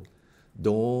career goal.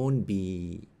 Don't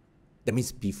be, that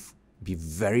means be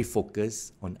very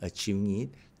focused on achieving it.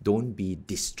 Don't be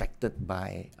distracted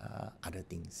by other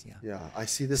things. Yeah. Yeah, I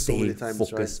see this so many times.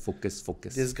 Focus.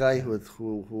 This guy who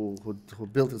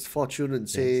built his fortune in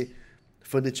say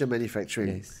furniture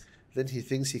manufacturing. Yes. Then he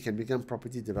thinks he can become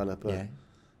property developer. Yeah.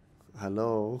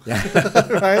 Hello. Yeah.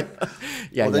 Right?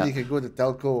 Yeah. Or then you can go to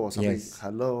telco or something. Yes.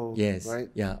 Hello. Yes. Right?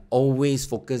 Yeah. Always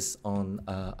focus on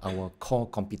our core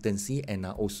competency and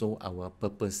also our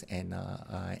purpose and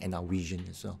our vision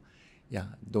as well. Yeah.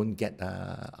 Don't get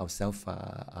ourselves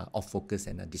off focus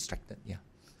and distracted. Yeah.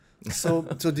 So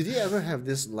did you ever have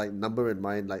this like number in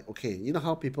mind? Like, okay, you know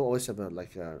how people always have a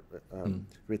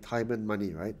retirement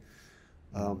money, right?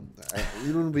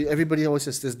 Everybody always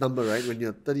has this number, right? When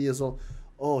you're 30 years old,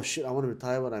 oh shit, I want to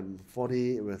retire when I'm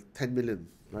 40 with 10 million,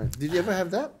 right? Did you ever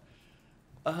have that?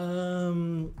 I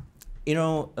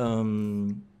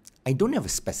don't have a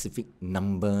specific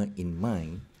number in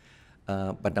mind,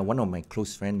 but one of my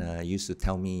close friends used to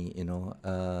tell me,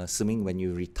 Tse-Ming, when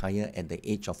you retire at the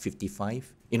age of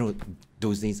 55,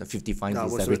 those days 55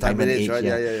 is the retirement age. Right?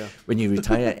 Yeah. When you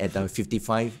retire at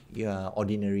 55, you are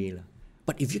ordinary.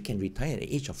 But if you can retire at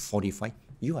the age of 45,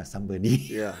 you are somebody.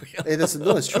 Yeah.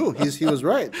 It's true. He was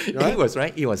right. He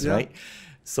was right.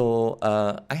 So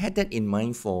I had that in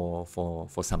mind for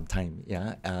some time,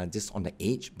 just on the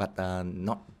age, but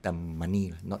not the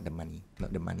money.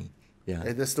 Yeah.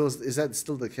 And is that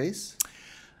still the case?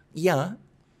 Yeah.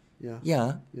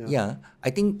 I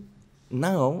think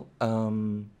now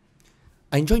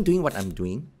I enjoy doing what I'm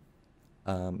doing.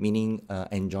 Meaning I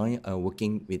enjoy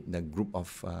working with the group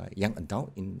of young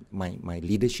adult in my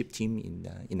leadership team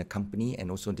in the company, and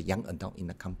also the young adult in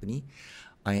the company.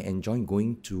 I enjoy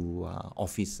going to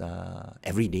office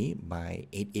every day. By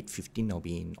 8:15 I'll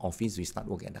be in office. We start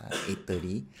work at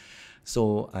 8:30.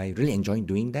 So I really enjoy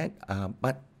doing that.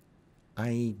 But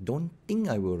I don't think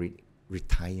I will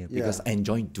retire because I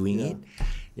enjoy doing it.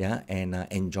 Yeah, and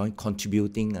enjoy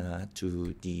contributing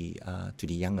to the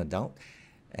young adult.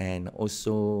 And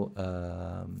also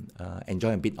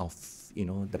enjoy a bit of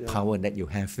the power that you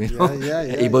have,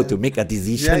 able to make a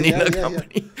decision in the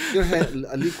company.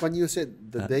 Lee Kuan Yew said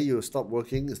the day you stop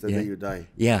working is the day you die.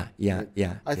 Yeah.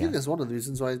 I think that's one of the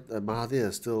reasons why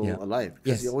Mahathir is still alive,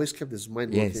 because he always kept his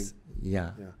mind working.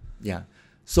 Yeah.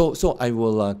 So I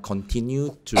will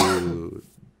continue to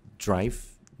drive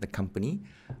the company,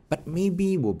 but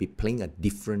maybe we'll be playing a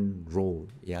different role.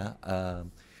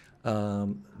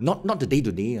 Not the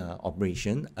day-to-day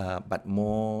operation, but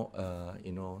more,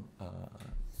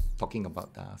 talking about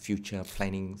future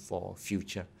planning for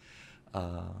future,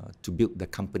 to build the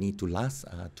company to last,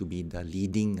 to be the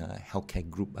leading healthcare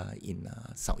group in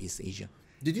Southeast Asia.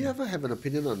 Did you ever have an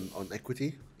opinion on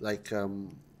equity? Like,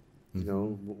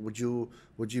 would you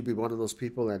be one of those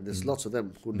people, and there's lots of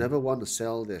them who never want to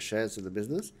sell their shares in the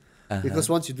business? Because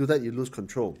once you do that, you lose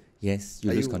control. Yes,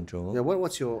 you lose control. Yeah,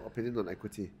 what's your opinion on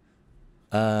equity?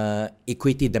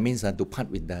 Equity, that means to part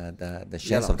with the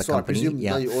shares of the company. So I presume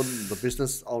now you own the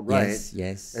business outright.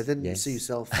 Yes. And then say you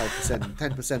sell 5%,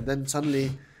 10%, then suddenly,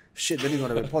 then you got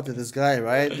to report to this guy,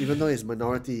 right? Even though he's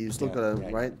minority, you still got to,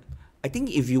 right? I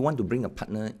think if you want to bring a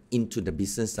partner into the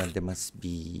business, there must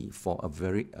be for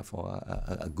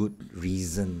a good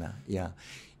reason.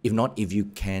 If not, if you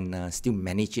can still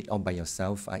manage it all by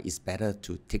yourself, it's better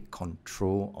to take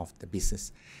control of the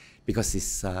business, because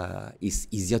it's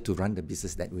easier to run the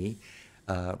business that way,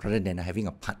 rather than having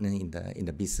a partner in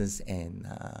the business and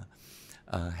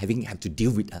have to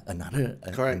deal with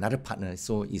another partner.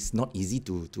 So it's not easy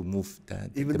to move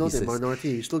the even though business. they're minority,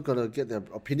 you still gotta get their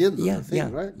opinion.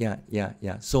 Right?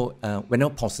 Yeah. So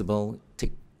whenever possible,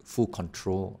 take full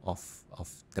control of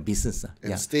the business.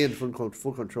 And stay in full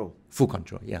control. Full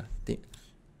control. Yeah.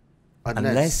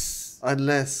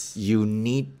 Unless you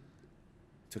need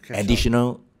to cash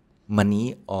additional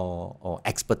money or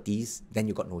expertise, then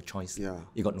you got no choice. Yeah.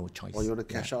 You got no choice. Or you want to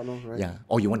cash out, right? Yeah.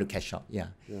 Or you want to cash out. Yeah.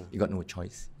 You got no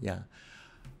choice. Yeah.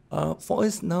 For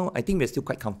us now, I think we're still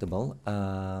quite comfortable.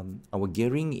 Our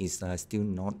gearing is still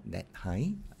not that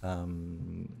high.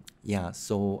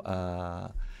 So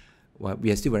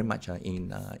we are still very much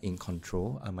in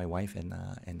control, my wife and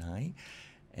I.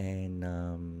 And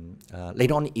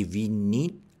later on, if we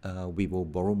need, we will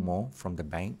borrow more from the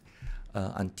bank,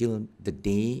 until the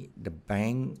day the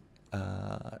bank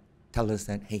tell us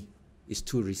that, hey, it's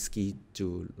too risky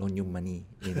to loan you money,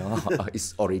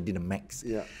 it's already the max.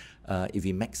 If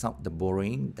we max out the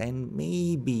borrowing, then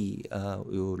maybe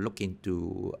we'll look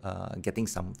into getting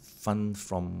some funds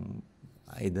from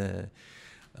either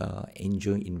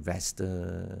angel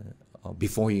investor, or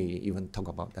before you even talk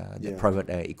about the private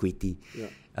equity.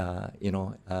 We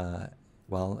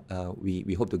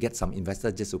hope to get some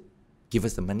investors just to give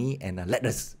us the money and let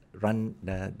us run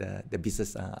the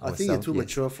business ourselves. I think you're too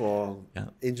mature for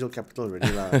angel capital already,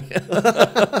 lah.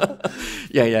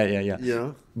 Yeah. You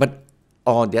know? But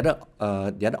or the other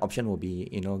option will be,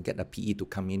 get a PE to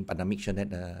come in, but make sure that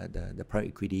the private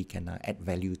equity can add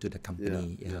value to the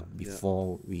company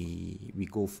before we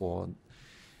go for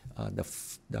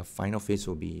the final phase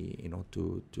will be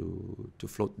to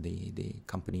float the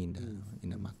company in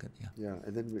the market,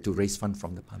 and then to raise fund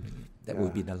from the public. That will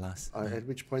be the last. At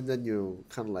which point then you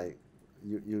kind of like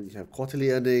you have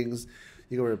quarterly earnings,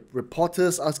 you got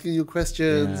reporters asking you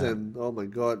questions, and oh my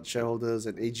god, shareholders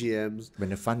and AGMs. When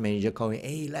the fund manager call me,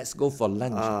 hey, let's go for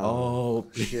lunch. Oh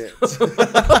shit.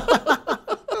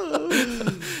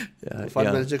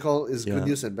 Fund manager call is good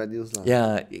news and bad news, lah.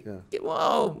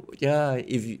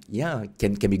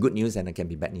 Can be good news and it can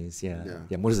be bad news.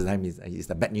 Most of the time is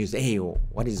the bad news. Hey,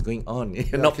 what is going on?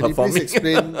 You're not can performing. You please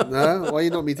explain why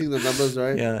you're not meeting the numbers,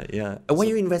 right? Why are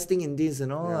you investing in this?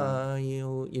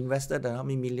 You invested how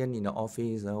many million in the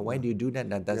office? Why do you do that?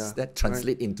 Does that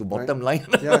translate into bottom line?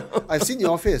 I've seen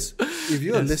your office. If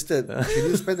you are listed, can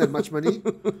you spend that much money?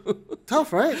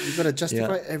 Tough, right? You got to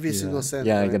justify every single cent.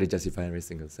 Yeah, right? you got to justify every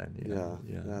single cent. That's right.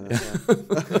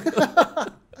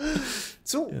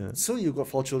 So you got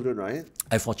 4 children, right?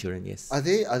 I have 4 children, yes. Are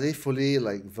they fully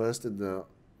like versed in the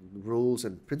rules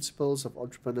and principles of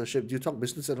entrepreneurship? Do you talk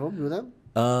business at home with them?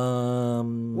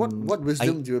 What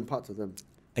wisdom do you impart to them?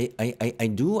 I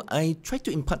do. I try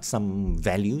to impart some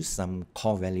values, some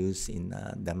core values in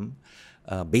them,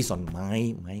 based on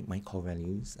my core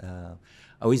values.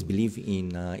 I always believe in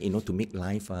to make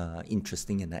life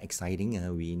interesting and exciting.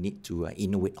 We need to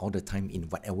innovate all the time in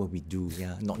whatever we do.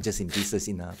 Not just in business,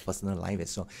 in personal life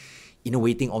as well.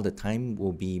 Innovating all the time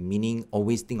will be meaning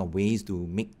always think of ways to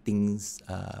make things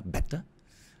better,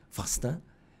 faster,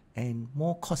 and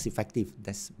more cost effective.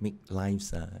 That's make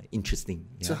lives interesting.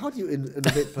 So how do you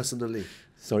innovate personally?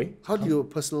 Sorry? How do you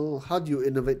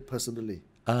innovate personally?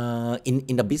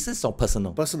 In the business or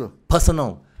personal?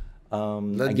 Personal.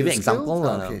 I give you an example.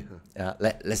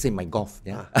 Let's say my golf.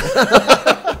 I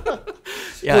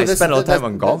spend a lot of time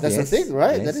on golf. That's a thing,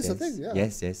 right? That is a thing.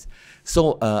 Yes.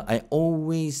 So I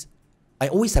always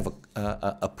have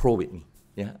a pro with me.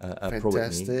 A pro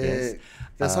with me. Yes.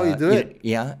 That's how you do it.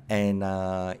 And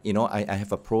I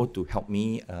have a pro to help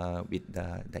me with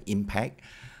the impact.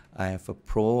 I have a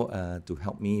pro to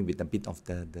help me with a bit of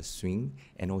the swing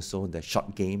and also the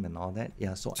short game and all that.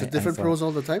 So different pros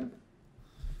all the time?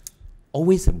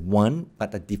 Always one,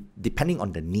 but depending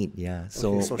on the need.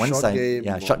 So once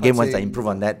short game, once I improve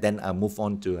on that, then I move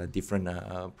on to a different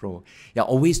pro.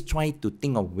 Always try to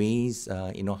think of ways,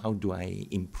 how do I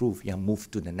improve, move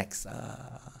to the next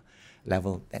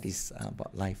level. That is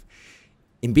about life.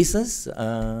 In business,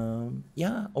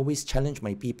 always challenge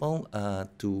my people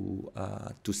to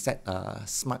set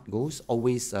smart goals.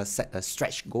 Always set a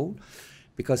stretch goal,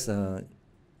 because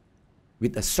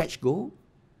with a stretch goal,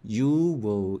 you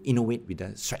will innovate with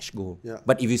a stretch goal.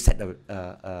 But if you set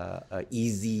a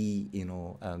easy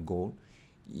goal,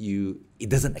 it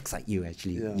doesn't excite you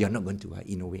actually. You're not going to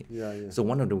innovate. So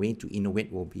one of the ways to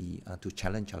innovate will be to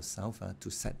challenge ourselves to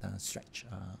set stretch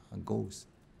goals.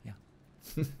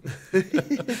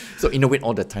 So innovate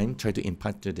all the time, try to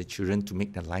impart to the children to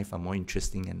make their life more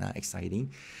interesting and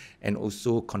exciting, and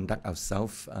also conduct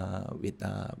ourselves with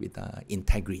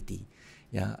integrity.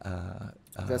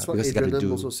 That's what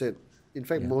Adrian also said. In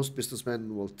fact, most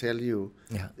businessmen will tell you,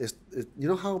 you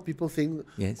know how people think,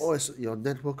 it's your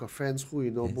network of friends who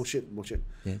you know, bullshit.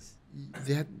 Yes.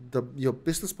 Your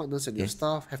business partners and your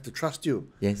staff have to trust you.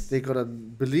 Yes. They gotta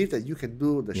believe that you can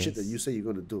do the shit that you say you're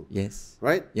gonna do. Yes.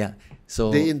 Right?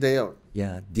 So day in, day out.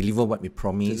 Deliver what we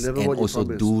promise, and also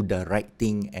do the right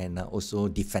thing, and also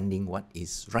defending what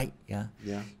is right.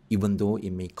 Even though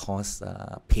it may cause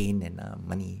pain and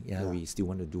money. We still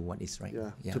want to do what is right.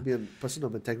 To be a person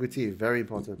of integrity is very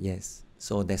important. Yes.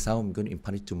 So that's how I'm going to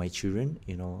impart it to my children.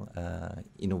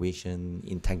 Innovation,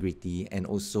 integrity, and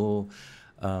also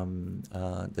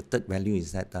the third value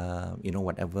is that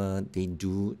whatever they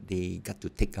do, they got to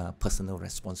take personal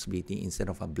responsibility instead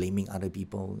of blaming other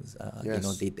people. They got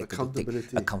to take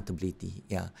accountability.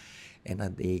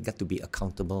 And they got to be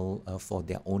accountable for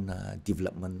their own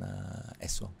development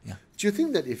as well. Do you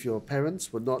think that if your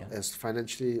parents were not as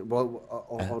financially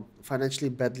or financially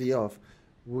badly off,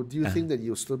 would you think that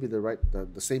you'll still be the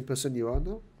same person you are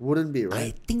now? Wouldn't be,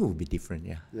 right? I think it will be different.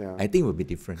 I think it will be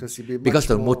different because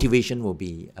the motivation will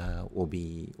be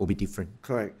different.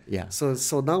 Correct.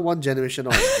 So now one generation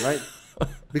on, right?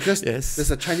 Because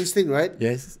there's a Chinese thing, right?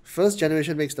 Yes. First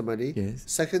generation makes the money. Yes.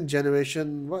 Second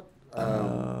generation, what?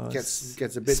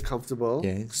 gets a bit comfortable,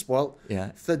 spoiled.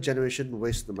 Yeah. Third generation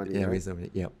waste the money. Yeah, right? waste the money.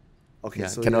 Yeah. Okay, Yeah,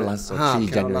 so cannot last for three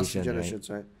cannot last generations,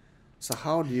 right? So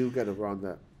how do you get around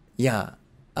that? Yeah.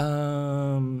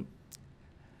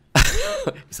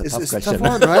 It's a tough It's a question. tough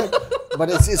one, right? But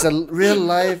it's a real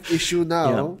life issue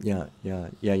now. Yeah.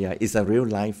 It's a real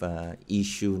life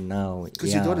issue now.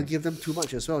 Because you don't want to give them too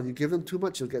much as well. You give them too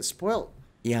much, you'll get spoiled.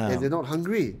 Yeah. And they're not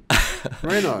hungry.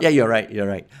 Right or not? Yeah, you're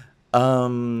right.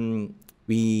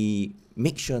 We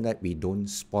make sure that we don't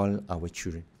spoil our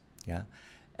children. Yeah.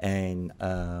 And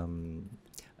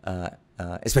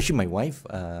especially my wife,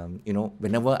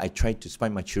 whenever I try to spoil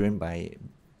my children by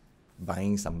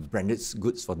buying some branded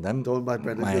goods for them, Don't buy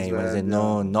branded my goods, wife man. said,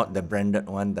 no, not the branded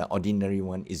one, the ordinary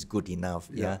one is good enough.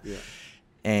 Yeah.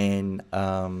 And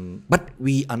but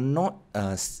we are not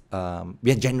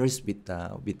we are generous with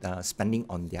spending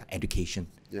on their education.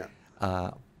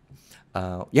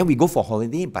 We go for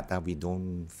holiday, but we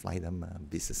don't fly them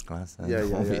business class. We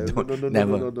don't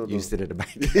never you sit at the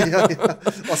back.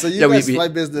 Oh, so you guys fly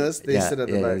business, they sit at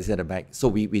the back. They sit at the back. So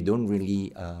we don't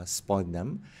really spoil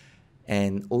them.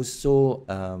 And also,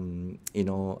 don't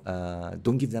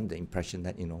give them the impression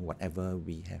that, whatever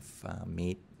we have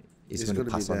made is going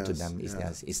to pass on to them. Is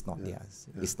theirs. It's not theirs.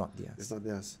 It's not theirs. It's not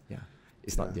theirs. Yeah.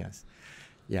 It's not theirs.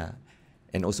 Yeah.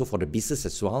 And also for the business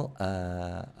as well,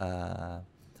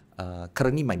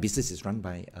 currently my business is run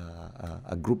by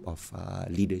a group of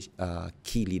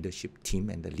key leadership team,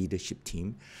 and the leadership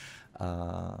team,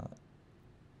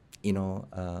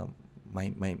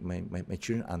 my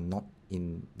children are not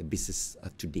in the business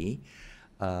today.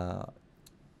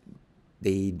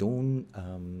 They don't.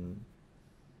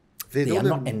 They are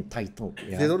not entitled.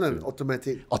 They don't have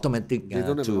automatic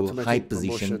to high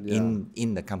position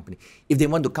in the company. If they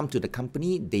want to come to the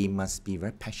company, they must be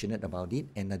very passionate about it,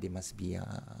 and they must be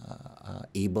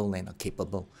able and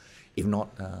capable. If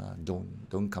not,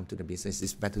 don't come to the business.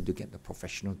 It's better to get the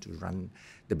professional to run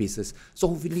the business. So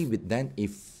hopefully with that,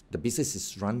 if the business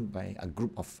is run by a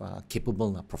group of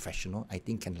capable professional, I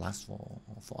think can last for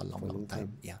a long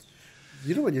time. Yeah.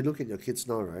 You know, when you look at your kids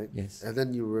now, right? Yes. And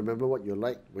then you remember what you're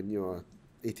like when you're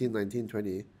 18, 19,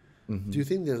 20. Do you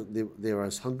think they are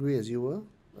as hungry as you were?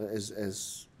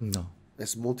 No.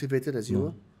 As motivated as you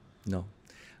were? No.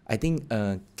 I think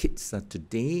kids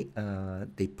today,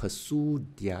 they pursue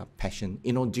their passion.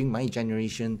 During my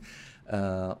generation,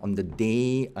 on the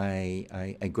day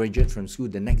I graduate from school,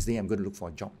 the next day I'm going to look for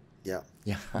a job. Yeah.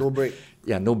 No break.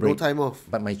 Yeah, no break. No time off.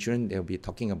 But my children, they'll be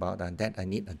talking about that I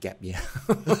need a gap year.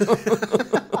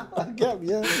 Gap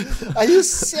year? Are you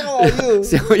siao?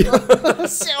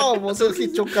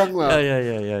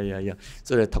 Yeah.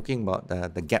 So they're talking about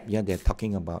the gap year. They're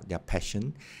talking about their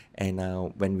passion, and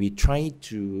when we try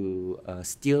to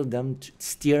steer them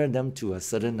to a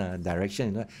certain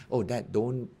direction, Dad,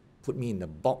 don't put me in the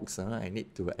box. I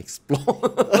need to explore.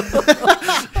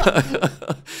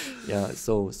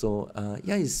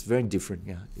 It's very different.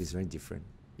 Yeah, it's very different.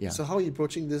 Yeah. So how are you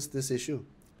approaching this issue?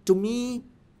 To me,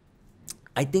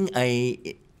 I think I,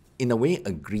 in a way,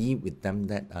 agree with them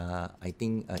that I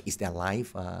think it's their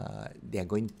life. They are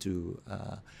going to.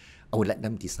 I would let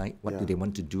them decide what do they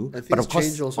want to do. And things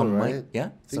change also, right?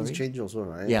 Things change also,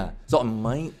 right? Yeah. So on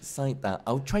my side,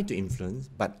 I'll try to influence,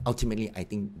 but ultimately, I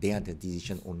think they are the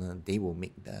decision owner. They will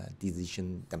make the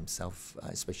decision themselves,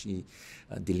 especially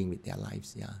dealing with their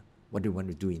lives. Yeah. What they want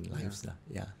to do in lives.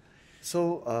 Yeah.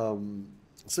 So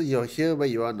you're here where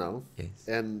you are now. Yes.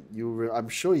 And I'm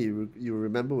sure you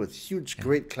remember with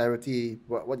great clarity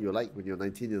what you're like when you're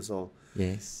 19 years old.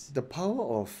 Yes. The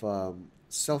power of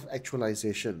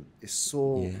self-actualization is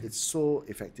so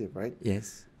effective, right?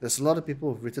 Yes. There's a lot of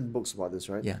people who've written books about this,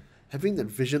 right? Yeah. Having that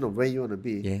vision of where you want to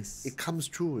be, yes, it comes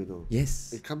true,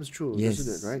 Yes. It comes true, yes.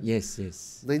 doesn't it, right?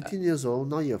 Yes. 19 years old,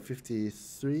 now you're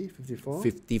 53, 54?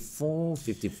 54,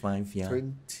 55, yeah.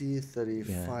 20,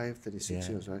 35, 36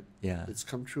 years, right? Yeah. It's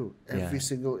come true. Every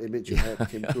single image you had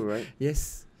came true, right?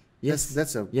 Yes.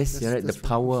 That's right. The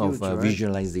power huge, of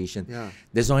visualization. Yeah.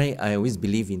 That's why I always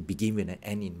believe in begin with an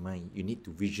end in mind. You need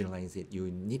to visualize it.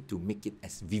 You need to make it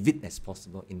as vivid as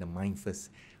possible in the mind first.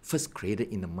 First create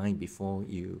it in the mind before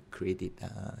you create it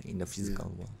in the physical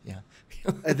world. Yeah.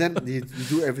 And then you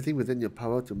do everything within your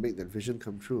power to make that vision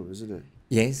come true, isn't it?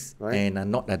 Yes. Right? And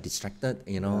not distracted.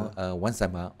 Once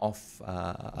I'm off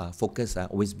focus, I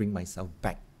always bring myself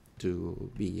back to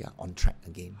be on track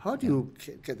again. How do you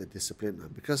get the discipline?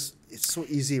 Because it's so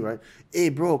easy, right? Hey,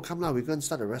 bro, come now, we're going to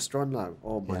start a restaurant.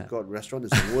 Oh my God, restaurant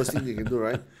is the worst thing you can do,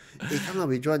 right? Hey, come now,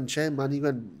 we join, share money, go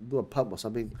and do a pub or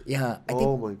something. Yeah,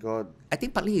 my God. I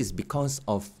think partly is because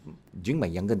of during my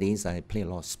younger days, I play a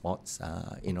lot of sports.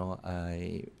 I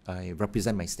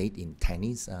represent my state in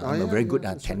tennis. I'm a very good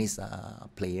tennis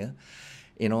player.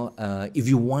 If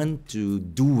you want to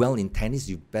do well in tennis,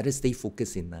 you better stay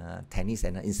focused in tennis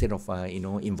and instead of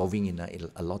involving in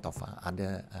a lot of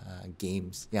other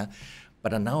games. Yeah,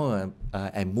 but now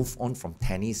I move on from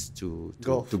tennis to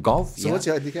golf. So what's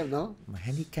your handicap now? My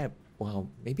handicap. Well,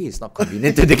 maybe it's not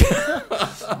convenient to the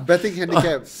betting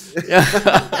handicap.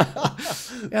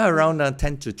 Yeah, around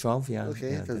 10 to 12. Yeah.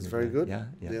 Okay, yeah, that's very good. Yeah.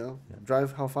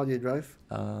 Drive, how far do you drive?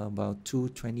 About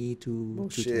 220 to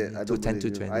 210 to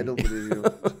 220. I don't believe you.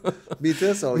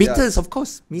 Meters or meters, of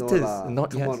course. Meters. No,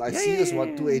 not come on, I see you as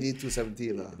what 280,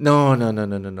 270 lah.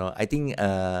 No. I think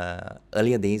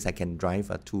earlier days I can drive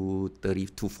 230,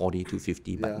 240,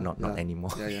 250, but not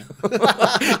anymore. Yeah.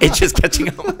 It's just catching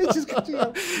up.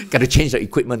 Got to change the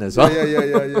equipment as well.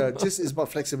 Yeah. Just it's about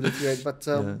flexibility, right? But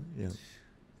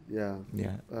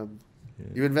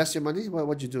you invest your money.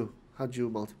 What do you do? How do you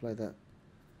multiply that?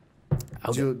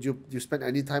 Do you spend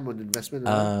any time on investment?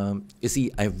 You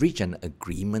see, I've reached an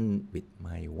agreement with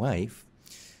my wife.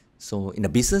 So in the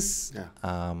business,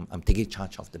 I'm taking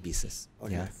charge of the business.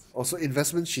 Okay. Yeah. Also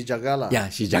investment, she jaga lah. Yeah,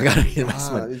 she jaga the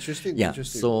investment. Interesting. Yeah.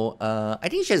 Interesting. So I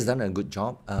think she has done a good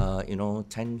job.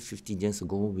 10, 15 years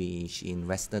ago, she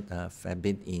invested a fair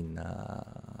bit in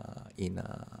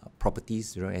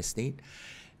properties, real estate.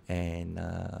 And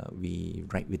we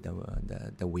ride with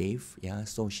the wave,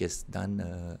 so she has done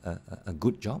a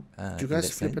good job. Do you guys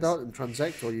flip it out and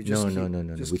transact, or you just no?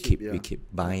 We keep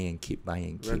buying and keep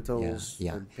rentals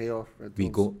and pay off rentals. We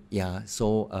go,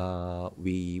 So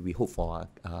we hope for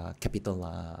capital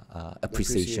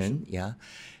appreciation,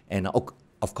 and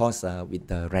of course with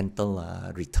the rental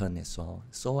return as well.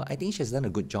 So I think she has done a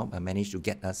good job. I managed to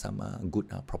get some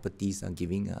good properties,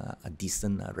 giving a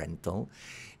decent rental.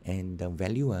 And the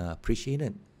value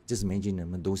appreciated. Just imagine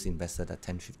those invested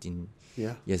 10, 15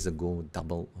 years ago,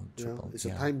 double or triple. It's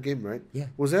a time game, right? Yeah.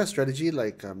 Was there a strategy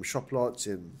like shop lots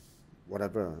in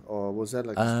whatever? Or was that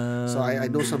like... so I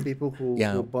know some people who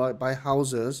buy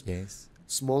houses,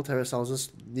 small terrace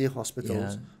houses near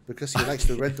hospitals, because he likes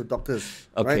to rent to doctors,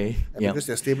 right? And because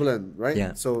they're stable and, right?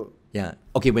 Yeah. So... Yeah.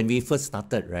 Okay, when we first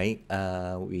started, right,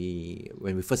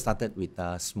 when we first started with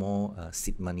small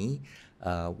seed money,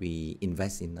 we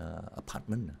invest in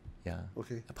apartment.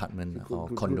 Apartment or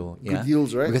condo. Good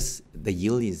yields, right? Because the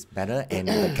yield is better and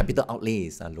the capital outlay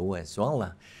is lower as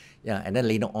well. And then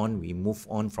later on, we move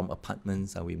on from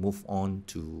apartments, we move on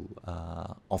to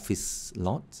office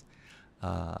lots.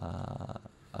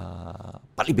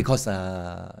 Partly because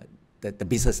the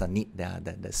business need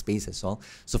the space as well.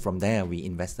 So from there, we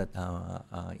invested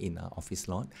in office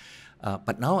lot.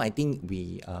 But now I think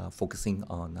we are focusing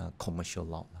on commercial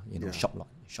lot, shop lot.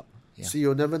 Yeah. So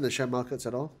you're never in the share markets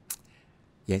at all?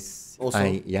 Yes. Also?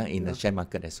 In the share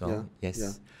market as well.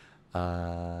 Yes.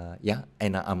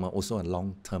 And I'm also a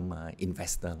long-term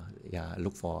investor.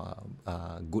 Look for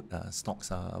good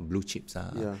stocks, blue chips,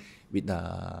 with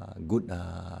good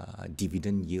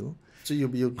dividend yield. So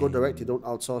you go direct, you don't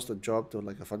outsource the job to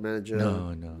like a fund manager?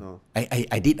 No.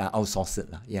 I did outsource it,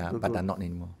 but not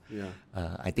anymore.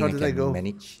 I think I can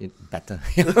manage it better.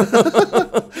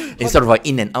 Instead of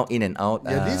in and out.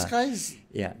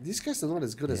 These guys are not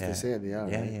as good as they say they are.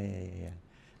 Yeah.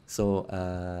 So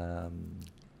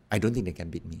I don't think they can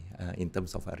beat me in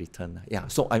terms of a return.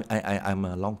 So I'm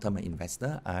a long-term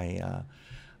investor.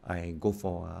 I go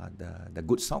for the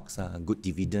good stocks, good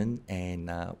dividend,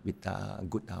 and with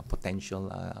good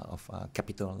potential of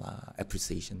capital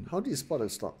appreciation. How do you spot a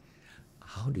stock?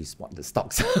 How do you spot the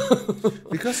stocks?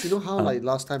 Because you know how like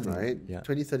last time, right?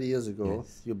 20, 30 years ago,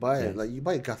 you buy you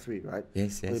buy a Guthrie, right?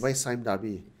 Yes. Or you buy Sime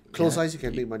Darby. Close eyes, you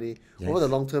can make money. Over the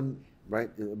long term, right?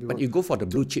 But you go for the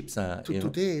blue chips.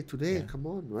 Today, come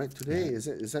on, right? Today,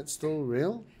 is that still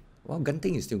real? Well,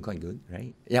 Genting is still quite good,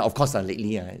 right? Yeah, of course,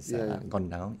 lately it's gone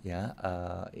down.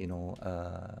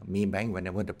 Maybank,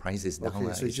 whenever the price is down.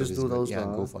 Okay, so you just do those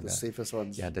go for the safest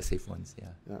ones. Yeah, the safe ones,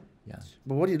 yeah.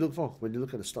 But what do you look for when you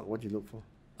look at the stock? What do you look for?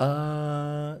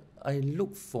 I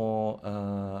look for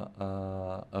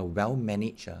a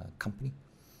well-managed company.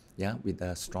 With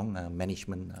a strong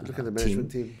management look at the management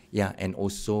team. Yeah, and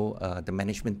also the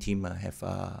management team have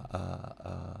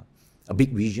a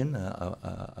big vision,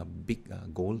 a big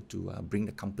goal to bring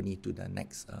the company to the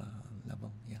next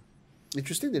level.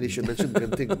 Interesting that you should mention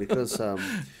Genting because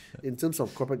in terms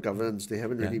of corporate governance, they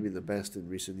haven't really been the best in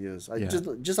recent years.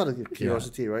 Just out of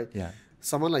curiosity, right? Yeah.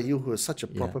 Someone like you who is such a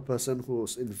proper person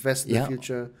who's invests in the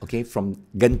future. Okay, from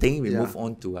Genting, we move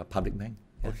on to a public bank.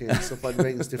 Yeah. Okay, so public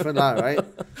bank is different, right?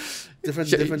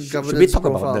 Different governance Should we talk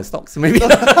profile. about the stocks, maybe?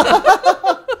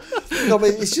 No,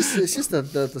 but it's just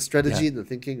the strategy and the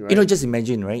thinking, right? You know, just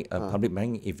imagine, right? A public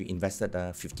bank, if you invested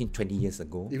 15, 20 years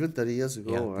ago. Even 30 years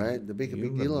ago, right? The big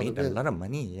deal made out a of lot of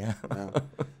money, yeah.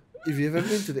 If you've ever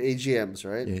been to the AGMs,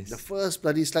 right? Yes. The first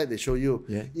bloody slide they show you,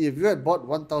 if you had bought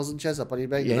 1,000 shares of Public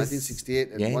Bank in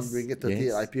 1968 and 1 ringgit 30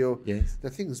 at IPO, the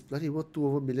thing is bloody worth 2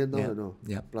 over million now, you know.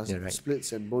 Plus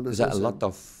splits and bonuses. There's a lot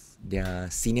of their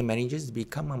senior managers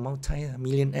become a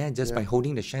multi-millionaire just by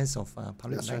holding the shares of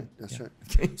Public Bank. That's right.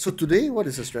 Okay. So today, what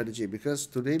is the strategy? Because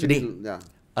today, today,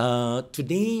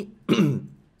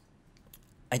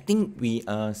 I think we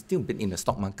are still a bit in the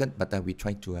stock market, but we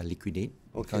try to liquidate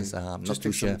because I'm not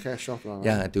too sure. Cash off,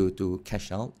 yeah, to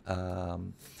cash out.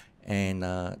 And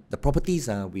the properties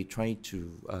we try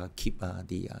to keep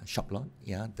the shop lot.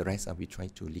 Yeah, the rest we try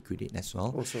to liquidate as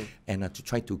well. Also. And to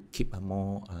try to keep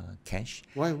more cash.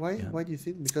 Why do you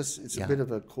think? Because it's a bit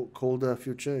of a colder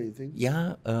future, you think?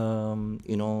 Yeah,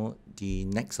 you know, the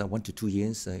next 1 to 2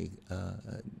 years, the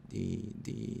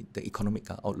economic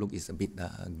outlook is a bit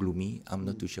gloomy. I'm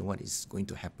not too sure what is going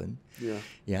to happen.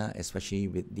 Yeah, especially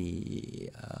with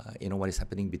the you know what is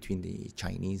happening between the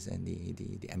Chinese and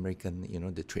the American, you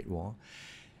know, the trade war.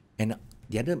 And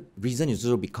the other reason is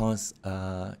also because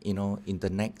you know, in the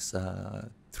next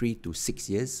 3 to 6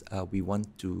 years, we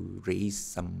want to raise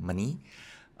some money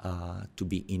to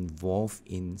be involved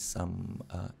in some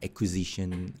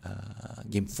acquisition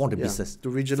game for the business. To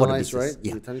regionalize, right? Yeah.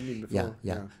 You were telling me before.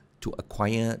 Yeah. To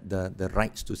acquire the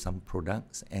rights to some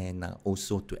products and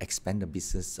also to expand the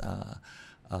business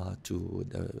to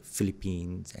the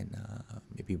Philippines and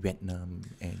maybe Vietnam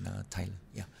and Thailand.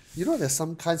 Yeah. You know, there's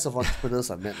some kinds of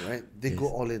entrepreneurs I met, right? They go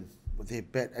all in. They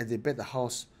bet the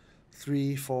house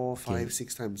 3, 4, 5,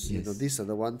 6 times. You know, these are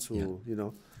the ones who, you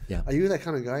know. Yeah. Are you that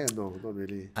kind of guy or no? Not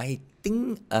really. I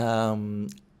think I'm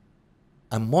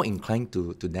more inclined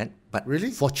to that. But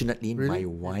fortunately, my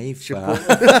wife she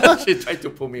tried to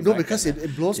pull me back. No, because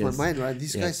it blows my mind, right?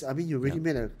 These guys, I mean, you really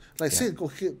made a... Like, say,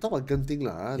 okay, talk about Genting,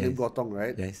 Lim Guotong,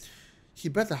 right? Yes. He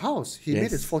bet the house. He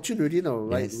made his fortune already, you know,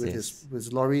 right? With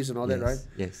his lorries and all that, right?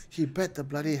 Yes. He bet the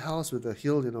bloody house with the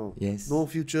hill, you know. Yes. No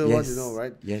future one, you know,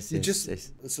 right? Yes.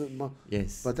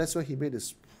 But that's why he made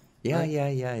his... Yeah.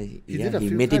 Right? He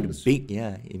made it big.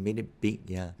 Yeah, he made it big.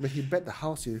 Yeah. But he bet the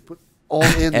house. He put all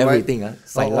in, everything. Right?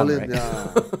 All in, right?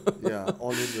 Yeah,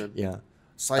 all in. Man. Yeah.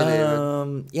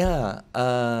 Silent.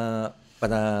 But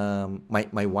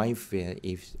my wife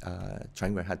is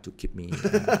trying very hard to keep me,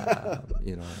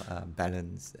 you know,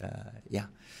 balanced. Yeah.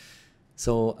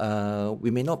 So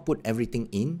we may not put everything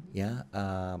in,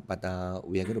 but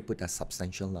we are going to put a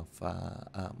substantial of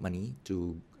money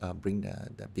to bring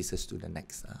the business to the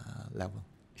next level.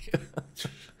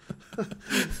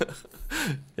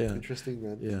 Interesting,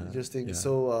 man. Interesting. Yeah.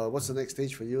 So what's the next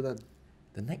stage for you then?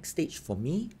 The next stage for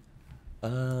me,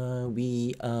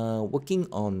 we are working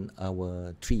on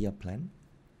our 3-year plan.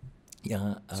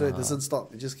 Yeah. So it doesn't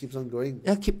stop. It just keeps on going.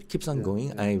 Yeah, keeps on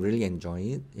going. I really enjoy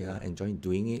it. Enjoy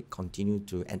doing it. Continue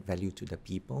to add value to the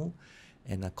people,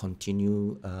 and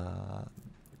continue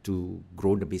to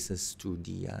grow the business to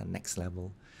the next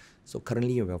level. So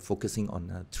currently we are focusing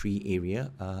on 3 areas.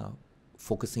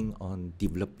 Focusing on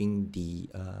developing the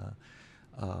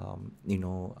you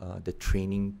know, the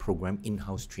training program,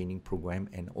 in-house training program,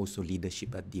 and also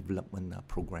leadership development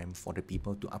program for the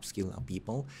people, to upskill our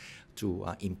people, to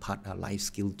impart a life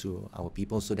skill to our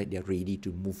people so that they're ready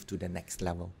to move to the next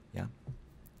level. Yeah,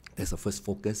 that's the first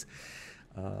focus.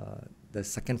 The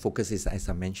second focus is, as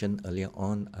I mentioned earlier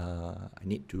on, I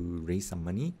need to raise some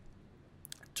money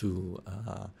to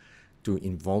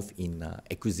involve in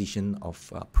acquisition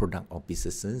of product or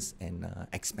businesses and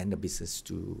expand the business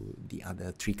to the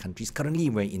other 3 countries. Currently,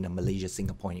 we're in Malaysia,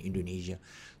 Singapore, and Indonesia.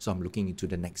 So I'm looking into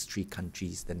the next 3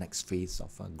 countries, the next phase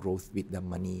of growth with the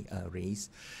money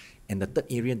raised. And the third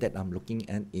area that I'm looking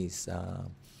at is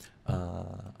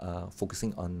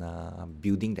focusing on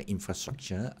building the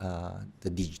infrastructure, the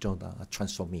digital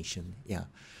transformation. Yeah.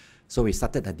 So we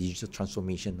started the digital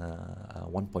transformation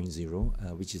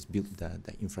 1.0, which is build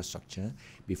the infrastructure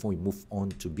before we move on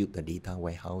to build the data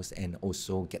warehouse and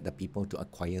also get the people to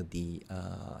acquire the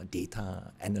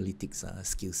data analytics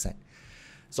skill set.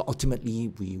 So ultimately,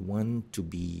 we want to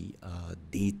be a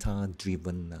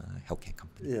data-driven healthcare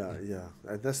company. Yeah.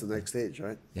 And that's the next stage,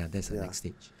 right? Yeah, that's the next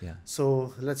stage. Yeah.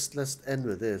 So let's end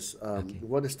with this.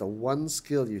 What is the one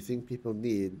skill you think people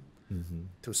need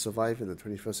to survive in the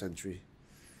 21st century?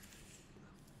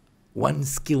 One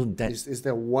skill that is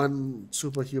there one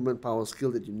superhuman power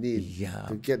skill that you need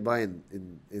to get by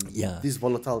in these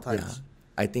volatile times?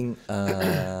 Yeah. I think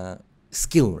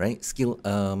skill, right? Skill.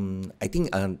 I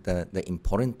think the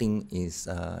important thing is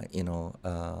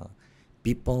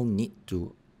people need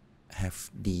to have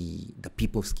the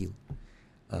people skill.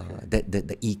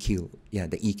 The EQ,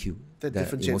 the EQ. That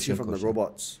differentiates you from the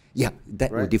robots. Yeah,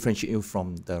 that will differentiate you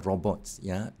from the robots.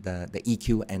 Yeah, the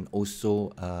EQ and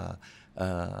also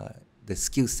the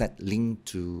skill set linked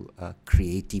to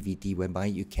creativity, whereby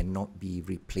you cannot be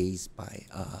replaced by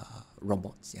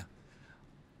robots.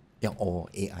 Yeah, or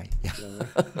AI. Yeah.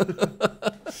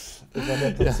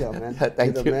 Man.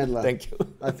 Thank you. Man, thank you.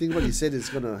 I think what you said is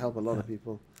going to help a lot of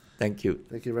people. Thank you.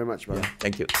 Thank you very much, brother.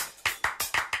 Thank you.